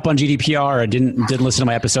not up on GDPR or didn't listen to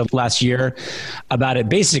my episode last year about it,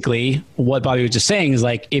 basically what Bobby was just saying is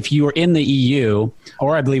if you were in the EU,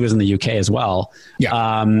 or I believe it was in the UK as well,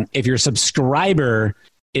 if your subscriber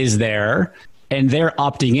is there and they're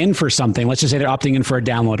opting in for something, let's just say they're opting in for a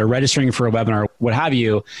download or registering for a webinar, what have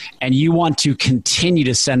you, and you want to continue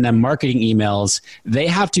to send them marketing emails, they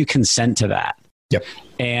have to consent to that. Yep.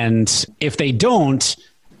 And if they don't,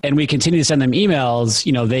 and we continue to send them emails,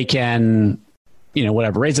 they can,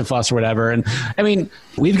 whatever, raise a fuss or whatever. And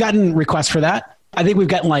we've gotten requests for that. I think we've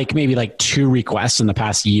gotten like maybe like 2 requests in the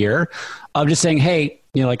past year of just saying, hey,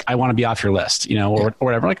 like I want to be off your list, or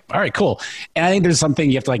whatever. Like, all right, cool. And I think there's something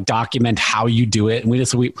you have to like document how you do it. And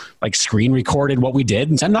we like screen recorded what we did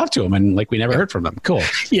and sent it off to them. And like, we never heard from them. Cool.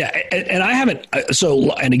 Yeah. And I haven't.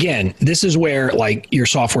 And again, this is where like your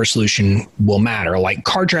software solution will matter. Like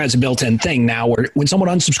Kartra has a built-in thing now where when someone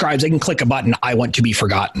unsubscribes, they can click a button, I want to be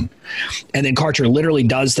forgotten. And then Kartra literally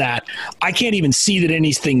does that. I can't even see that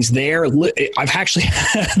anything's there. I've actually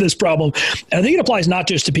had this problem. And I think it applies not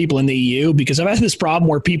just to people in the EU, because I've had this problem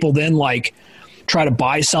where people then like try to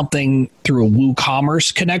buy something through a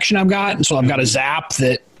WooCommerce connection I've got. And so I've got a Zap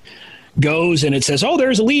that goes and it says, oh,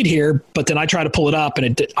 there's a lead here. But then I try to pull it up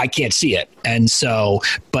and I can't see it. And so,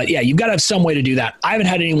 but yeah, you've got to have some way to do that. I haven't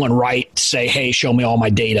had anyone write to say, hey, show me all my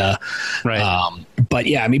data. Right. But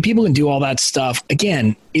yeah, I mean, people can do all that stuff.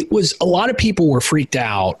 Again, it was a lot of people were freaked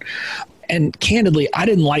out. And candidly, I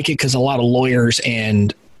didn't like it because a lot of lawyers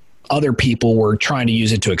and other people were trying to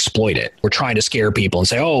use it to exploit it. We're trying to scare people and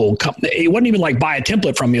say, oh, it wasn't even like buy a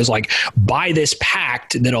template from me. It was like, buy this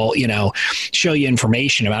pact that'll, show you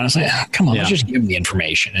information about it. I was like, come on, let's just give them the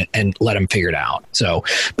information and let them figure it out. So,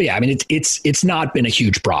 but yeah, I mean, it's not been a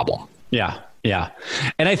huge problem. Yeah. Yeah.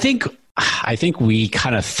 And I think we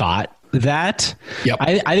kind of thought that. Yep.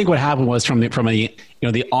 I think what happened was from the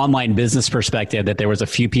online business perspective, that there was a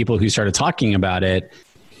few people who started talking about it.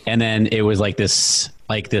 And then it was like this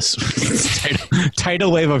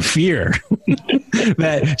tidal wave of fear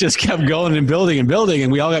that just kept going and building,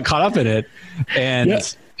 and we all got caught up in it. And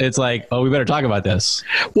it's like, oh, we better talk about this.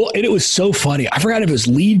 Well, and it was so funny. I forgot if it was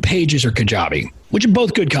Lead Pages or Kajabi, which are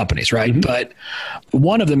both good companies, right? Mm-hmm. But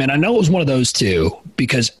one of them, and I know it was one of those two,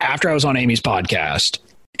 because after I was on Amy's podcast,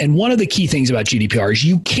 and one of the key things about GDPR is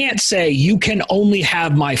you can't say you can only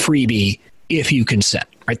have my freebie if you consent.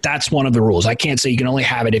 Right? That's one of the rules. I can't say you can only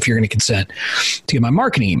have it if you're going to consent to get my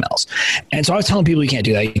marketing emails. And so I was telling people, you can't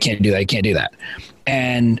do that. You can't do that. You can't do that.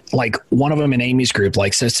 And like one of them in Amy's group,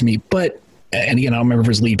 like says to me, but, and again, I don't remember if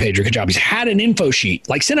it was Lead Page or Kajabi, had an info sheet,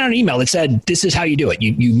 like sent out an email that said, this is how you do it.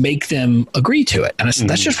 You make them agree to it. And I said,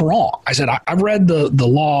 that's just wrong. I said, I've read the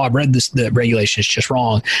law. I've read the regulation. It's just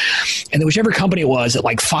wrong. And then whichever company it was at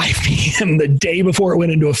like 5 p.m. the day before it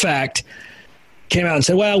went into effect, came out and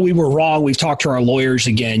said, well, we were wrong. We've talked to our lawyers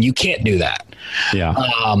again. You can't do that. Yeah.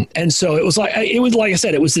 And so it was like I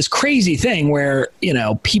said, it was this crazy thing where,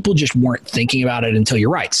 people just weren't thinking about it until you're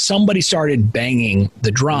right. Somebody started banging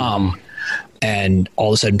the drum and all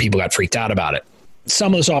of a sudden people got freaked out about it.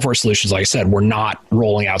 Some of the software solutions, like I said, were not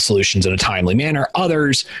rolling out solutions in a timely manner.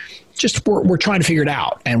 Others just we're trying to figure it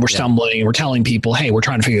out, and we're stumbling and we're telling people, hey, we're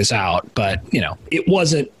trying to figure this out. But, it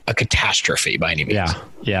wasn't a catastrophe by any means. Yeah.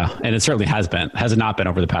 Yeah. And it certainly has it not been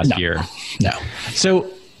over the past year? No. So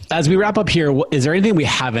as we wrap up here, is there anything we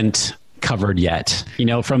haven't covered yet,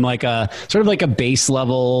 from like a sort of like a base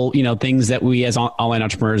level, things that we as online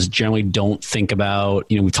entrepreneurs generally don't think about?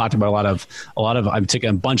 We've talked about a lot of, I'm taking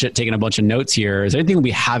a bunch of notes here. Is there anything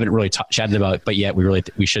we haven't really chatted about, but yet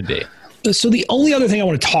we should be? So the only other thing I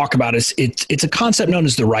want to talk about is it's a concept known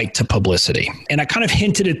as the right to publicity. And I kind of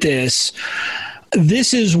hinted at this.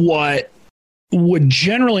 This is what would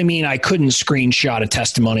generally mean I couldn't screenshot a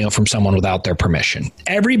testimonial from someone without their permission.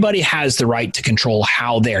 Everybody has the right to control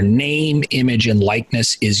how their name, image, and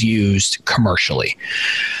likeness is used commercially.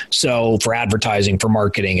 So for advertising, for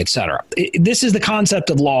marketing, et cetera. This is the concept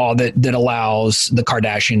of law that allows the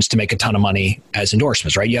Kardashians to make a ton of money as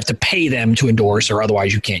endorsements, right? You have to pay them to endorse, or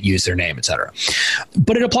otherwise you can't use their name, et cetera.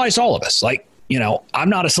 But it applies to all of us. Like, I'm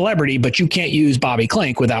not a celebrity, but you can't use Bobby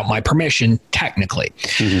Klinck without my permission, technically.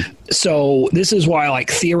 Mm-hmm. So this is why, like,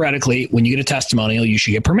 theoretically, when you get a testimonial, you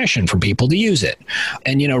should get permission from people to use it.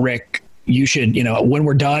 And, Rick, you should, when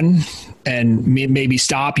we're done and maybe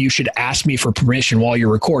stop, you should ask me for permission while you're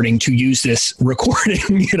recording to use this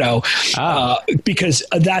recording, because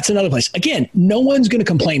that's another place. Again, no one's going to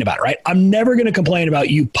complain about it, right? I'm never going to complain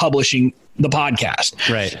about you publishing the podcast.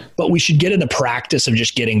 Right. But we should get in the practice of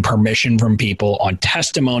just getting permission from people on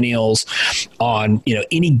testimonials, on,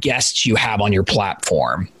 any guests you have on your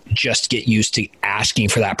platform. Just get used to asking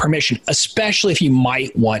for that permission, especially if you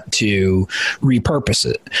might want to repurpose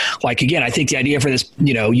it. Like, again, I think the idea for this,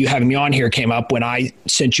 you having me on here came up when I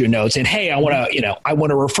sent you a note saying, hey, I want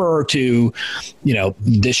to refer to,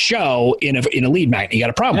 this show in a lead magnet. You got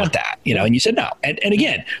a problem with that, and you said no. And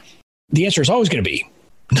again, the answer is always going to be,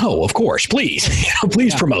 no, of course, please,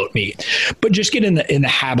 please promote me. But just get in the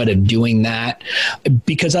habit of doing that,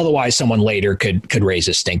 because otherwise someone later could raise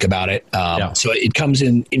a stink about it. So it comes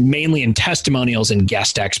in mainly in testimonials and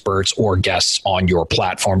guest experts or guests on your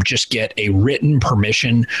platform. Just get a written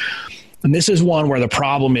permission. And this is one where the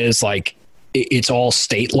problem is, like, it's all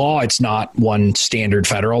state law. It's not one standard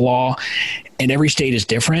federal law. And every state is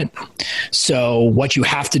different. So what you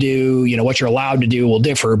have to do, what you're allowed to do will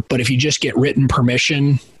differ. But if you just get written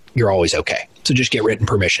permission, you're always okay. So just get written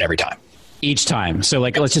permission every time. Each time. So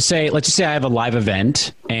like, let's just say I have a live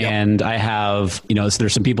event and I have, so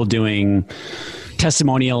there's some people doing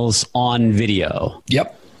testimonials on video.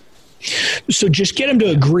 Yep. So just get them to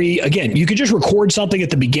agree. Again, you could just record something at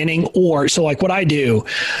the beginning, or so like what I do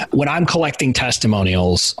when I'm collecting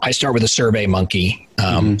testimonials, I start with a Survey Monkey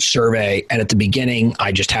survey. And at the beginning,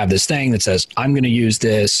 I just have this thing that says, I'm going to use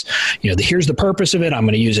this, here's the purpose of it. I'm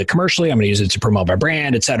going to use it commercially. I'm going to use it to promote my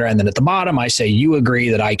brand, et cetera. And then at the bottom, I say, you agree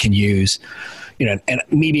that I can use, and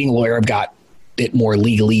me being a lawyer, I've got it more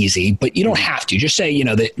legalese, but you don't have to. Just say,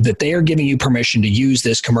 that they are giving you permission to use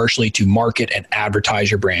this commercially to market and advertise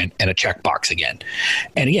your brand, and a checkbox again.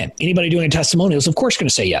 And again, anybody doing a testimonial is of course going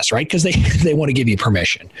to say yes, right? Because they want to give you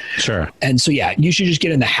permission. Sure. And so, you should just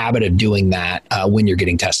get in the habit of doing that when you're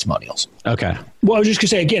getting testimonials. Okay. Well, I was just going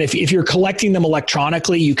to say, again, if you're collecting them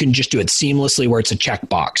electronically, you can just do it seamlessly where it's a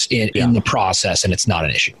checkbox in the process and it's not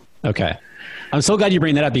an issue. Okay. I'm so glad you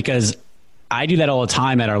bring that up, because I do that all the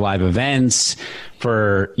time at our live events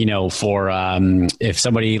for if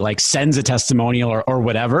somebody like sends a testimonial or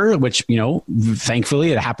whatever, which,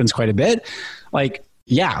 thankfully it happens quite a bit.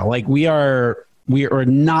 We are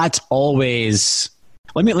not always,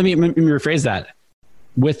 let me rephrase that.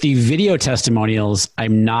 With the video testimonials,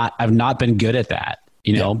 I've not been good at that,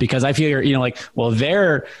 because I feel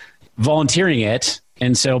they're volunteering it.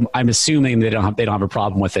 And so I'm assuming they don't have a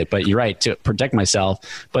problem with it, but you're right, to protect myself.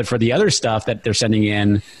 But for the other stuff that they're sending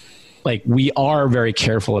in, we are very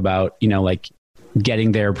careful about,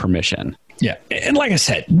 getting their permission. Yeah. And like I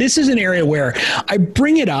said, this is an area where I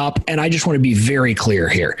bring it up and I just want to be very clear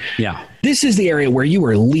here. Yeah. This is the area where you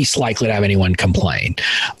are least likely to have anyone complain.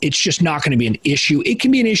 It's just not going to be an issue. It can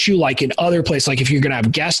be an issue like in other places, like if you're going to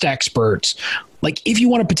have guest experts, like if you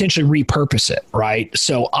want to potentially repurpose it, right?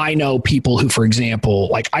 So I know people who, for example,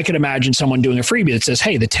 like I could imagine someone doing a freebie that says,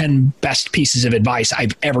 hey, the 10 best pieces of advice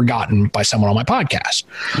I've ever gotten by someone on my podcast.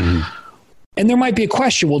 Mm-hmm. And there might be a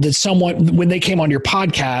question, well, did someone, when they came on your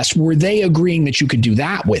podcast, were they agreeing that you could do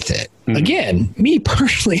that with it? Mm-hmm. Again, me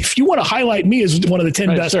personally, if you want to highlight me as one of the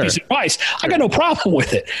 10 best pieces of advice, I got no problem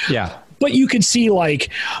with it. Yeah. But you could see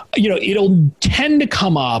it'll tend to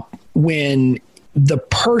come up when the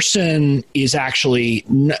person is actually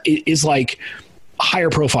higher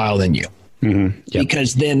profile than you. Mm-hmm. Yep.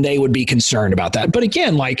 Because then they would be concerned about that. But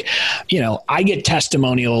again, I get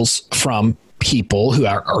testimonials from people who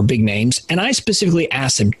are big names, and I specifically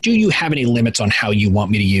ask them, do you have any limits on how you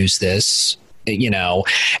want me to use this?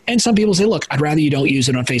 And some people say, look, I'd rather you don't use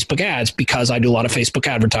it on Facebook ads because I do a lot of Facebook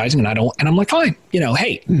advertising and I'm like, fine,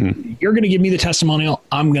 hey, you're going to give me the testimonial.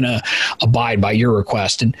 I'm going to abide by your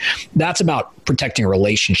request. And that's about protecting a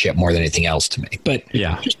relationship more than anything else to me. But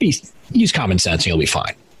use common sense and you'll be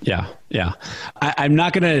fine. Yeah. Yeah. I'm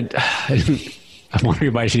not going to, I'm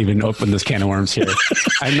wondering if I should even open this can of worms here.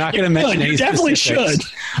 I'm not going to mention any definitely specifics.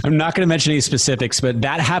 Should. I'm not going to mention any specifics, but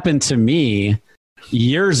that happened to me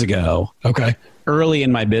years ago. Okay. Early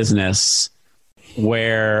in my business,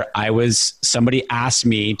 where somebody asked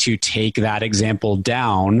me to take that example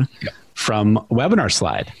down from a webinar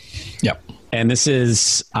slide. Yep. And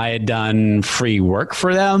I had done free work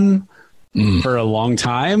for them for a long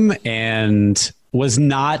time and was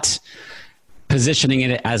not positioning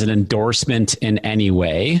it as an endorsement in any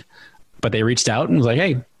way, but they reached out and was like,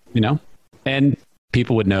 hey, and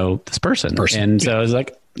people would know this person. And so I was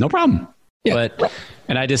like, no problem. Yeah.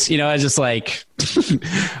 And I just, I was just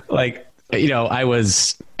I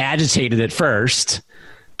was agitated at first,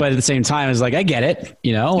 but at the same time, I was like, I get it,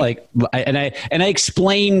 I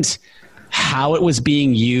explained how it was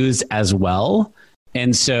being used as well.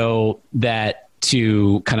 And so that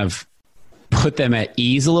to kind of put them at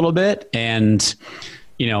ease a little bit. And,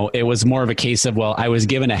 it was more of a case of, well, I was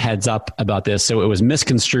given a heads up about this, so it was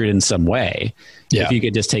misconstrued in some way. Yeah. If you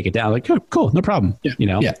could just take it down, oh, cool, no problem. Yeah.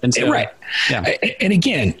 Yeah. And so, right. Yeah. And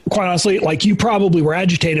again, quite honestly, you probably were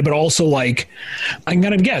agitated, but also I'm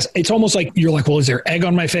going to guess it's almost like you're like, well, is there egg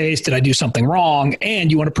on my face? Did I do something wrong?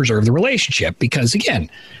 And you want to preserve the relationship because again,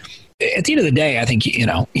 at the end of the day, I think,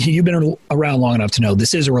 you've been around long enough to know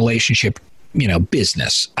this is a relationship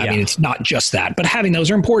business. I mean, it's not just that, but having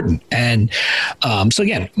those are important. And so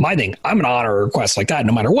again, my thing, I'm going to honor a request like that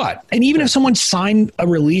no matter what. And even if someone signed a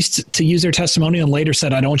release to use their testimonial and later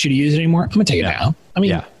said, I don't want you to use it anymore, I'm going to take it down. I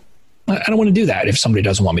mean, I don't want to do that if somebody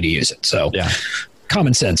doesn't want me to use it. So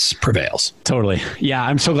common sense prevails. Totally. Yeah.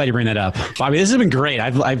 I'm so glad you bring that up, Bobby. This has been great.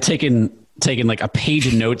 I've taken taking like a page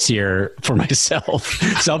of notes here for myself,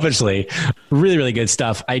 selfishly. Really, really good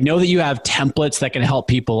stuff. I know that you have templates that can help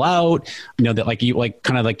people out. You know, that like you like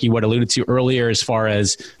kind of like you would alluded to earlier, as far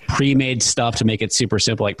as pre-made stuff to make it super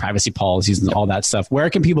simple, like privacy policies and all that stuff. Where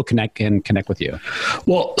can people connect with you?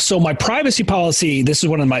 Well, so my privacy policy, this is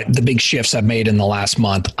one of the big shifts I've made in the last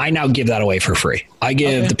month. I now give that away for free. I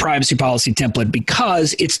give the privacy policy template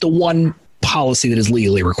because it's the one policy that is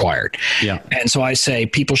legally required. Yeah. And so I say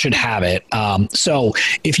people should have it. So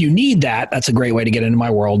if you need that, that's a great way to get into my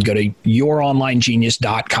world. Go to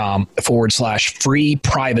youronlinegenius.com/free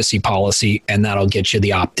privacy policy, and that'll get you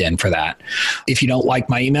the opt-in for that. If you don't like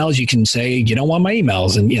my emails, you can say you don't want my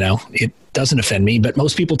emails, and it doesn't offend me, but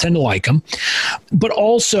most people tend to like them. But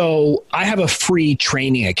also, I have a free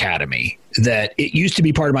training academy that it used to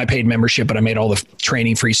be part of my paid membership, but I made all the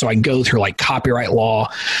training free. So I go through like copyright law,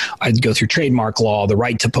 I'd go through trademark law, the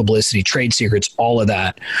right to publicity, trade secrets, all of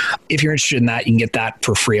that. If you're interested in that, you can get that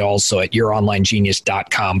for free also at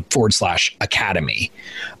youronlinegenius.com/academy.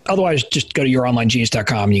 Otherwise, just go to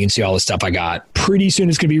youronlinegenius.com and you can see all the stuff I got. Pretty soon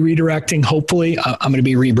it's going to be redirecting. Hopefully, I'm going to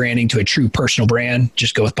be rebranding to a true personal brand.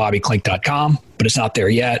 Just go with BobbyKlinck.com, but it's not there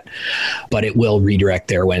yet. But it will redirect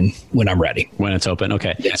there when I'm ready. When it's open.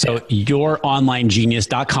 Okay. Yeah, so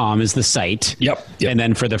youronlinegenius.com is the site. Yep. And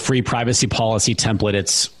then for the free privacy policy template,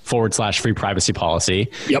 it's /free privacy policy.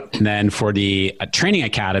 Yep. And then for the training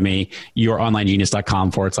academy,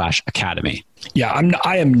 youronlinegenius.com /academy. Yeah,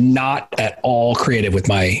 I am not at all creative with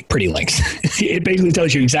my pretty links. It basically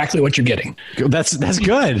tells you exactly what you're getting. That's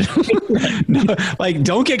good. No, like,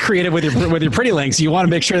 don't get creative with your pretty links. You want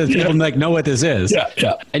to make sure that people like know what this is. Yeah.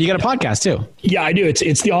 And you got a podcast too. Yeah, I do.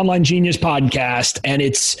 It's the Online Genius podcast, and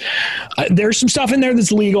it's there's some stuff in there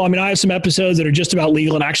that's legal. I mean, I have some episodes that are just about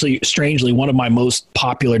legal, and actually, strangely, one of my most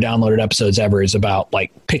popular downloaded episodes ever is about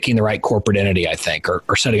like picking the right corporate entity, I think, or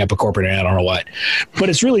setting up a corporate entity. I don't know what, but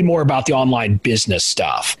it's really more about the online business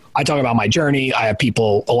stuff. I talk about my journey. I have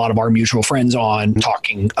people, a lot of our mutual friends on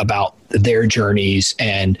talking about their journeys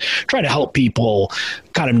and trying to help people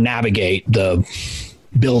kind of navigate the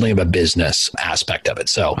building of a business aspect of it.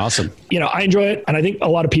 So awesome. I enjoy it, and I think a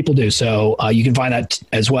lot of people do. So you can find that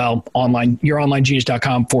as well online,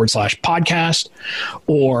 youronlinegenius.com /podcast,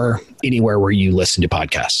 or anywhere where you listen to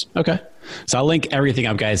podcasts. Okay. So I'll link everything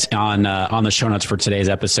up, guys, on the show notes for today's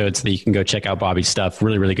episode, so that you can go check out Bobby's stuff.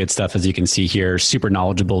 Really, really good stuff, as you can see here. Super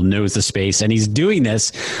knowledgeable, knows the space, and he's doing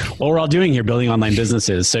this what we're all doing here, building online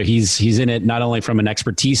businesses. So he's in it not only from an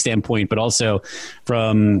expertise standpoint, but also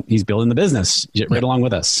he's building the business right along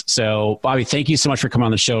with us. So Bobby, thank you so much for coming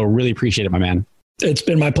on the show. Really appreciate it, my man. It's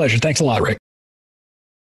been my pleasure. Thanks a lot, Rick.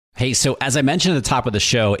 Hey, so as I mentioned at the top of the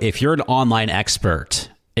show, if you're an online expert,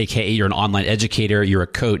 AKA you're an online educator, you're a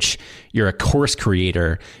coach, you're a course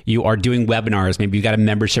creator, you are doing webinars, maybe you've got a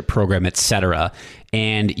membership program, etc.,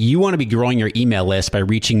 and you want to be growing your email list by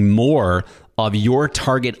reaching more of your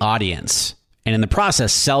target audience, and in the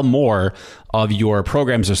process, sell more of your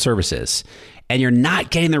programs or services, and you're not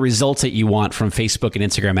getting the results that you want from Facebook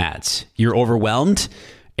and Instagram ads, you're overwhelmed,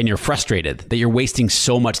 and you're frustrated that you're wasting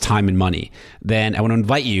so much time and money, then I want to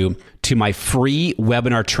invite you to my free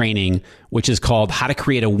webinar training, which is called How to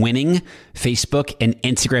Create a Winning Facebook and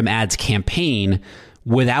Instagram Ads Campaign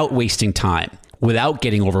Without Wasting Time, Without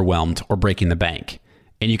Getting Overwhelmed or Breaking the Bank.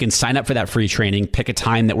 And you can sign up for that free training, pick a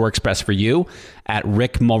time that works best for you at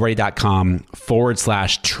rickmulready.com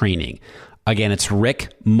 /training. Again, it's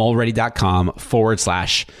rickmulready.com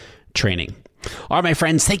 /training. All right, my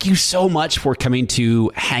friends, thank you so much for coming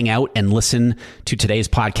to hang out and listen to today's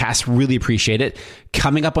podcast. Really appreciate it.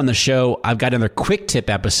 Coming up on the show, I've got another quick tip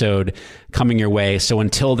episode coming your way. So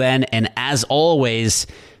until then, and as always,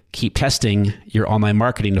 keep testing your online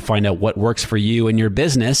marketing to find out what works for you and your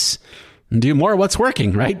business, and do more of what's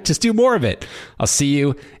working, right? Just do more of it. I'll see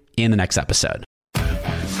you in the next episode.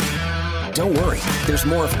 Don't worry, there's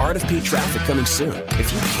more of Art of Paid Traffic coming soon.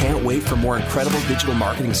 If you can't wait for more incredible digital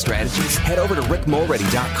marketing strategies, head over to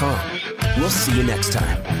rickmulready.com. We'll see you next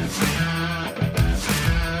time.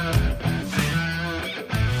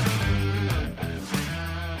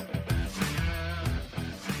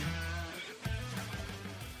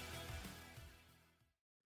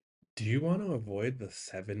 Do you want to avoid the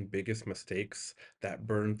 7 biggest mistakes that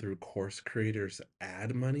burn through course creators'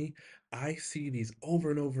 ad money? I see these over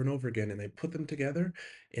and over and over again, and I put them together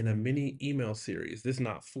in a mini email series. This is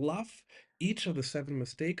not fluff. Each of the 7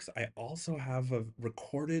 mistakes, I also have a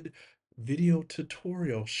recorded video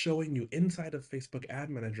tutorial showing you inside of Facebook Ad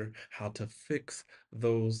Manager how to fix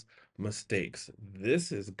those mistakes.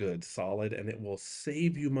 This is good, solid, and it will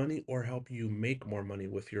save you money or help you make more money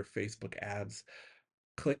with your Facebook ads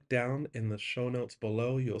click down in the show notes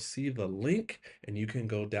below. You'll see the link and you can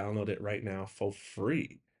go download it right now for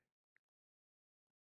free.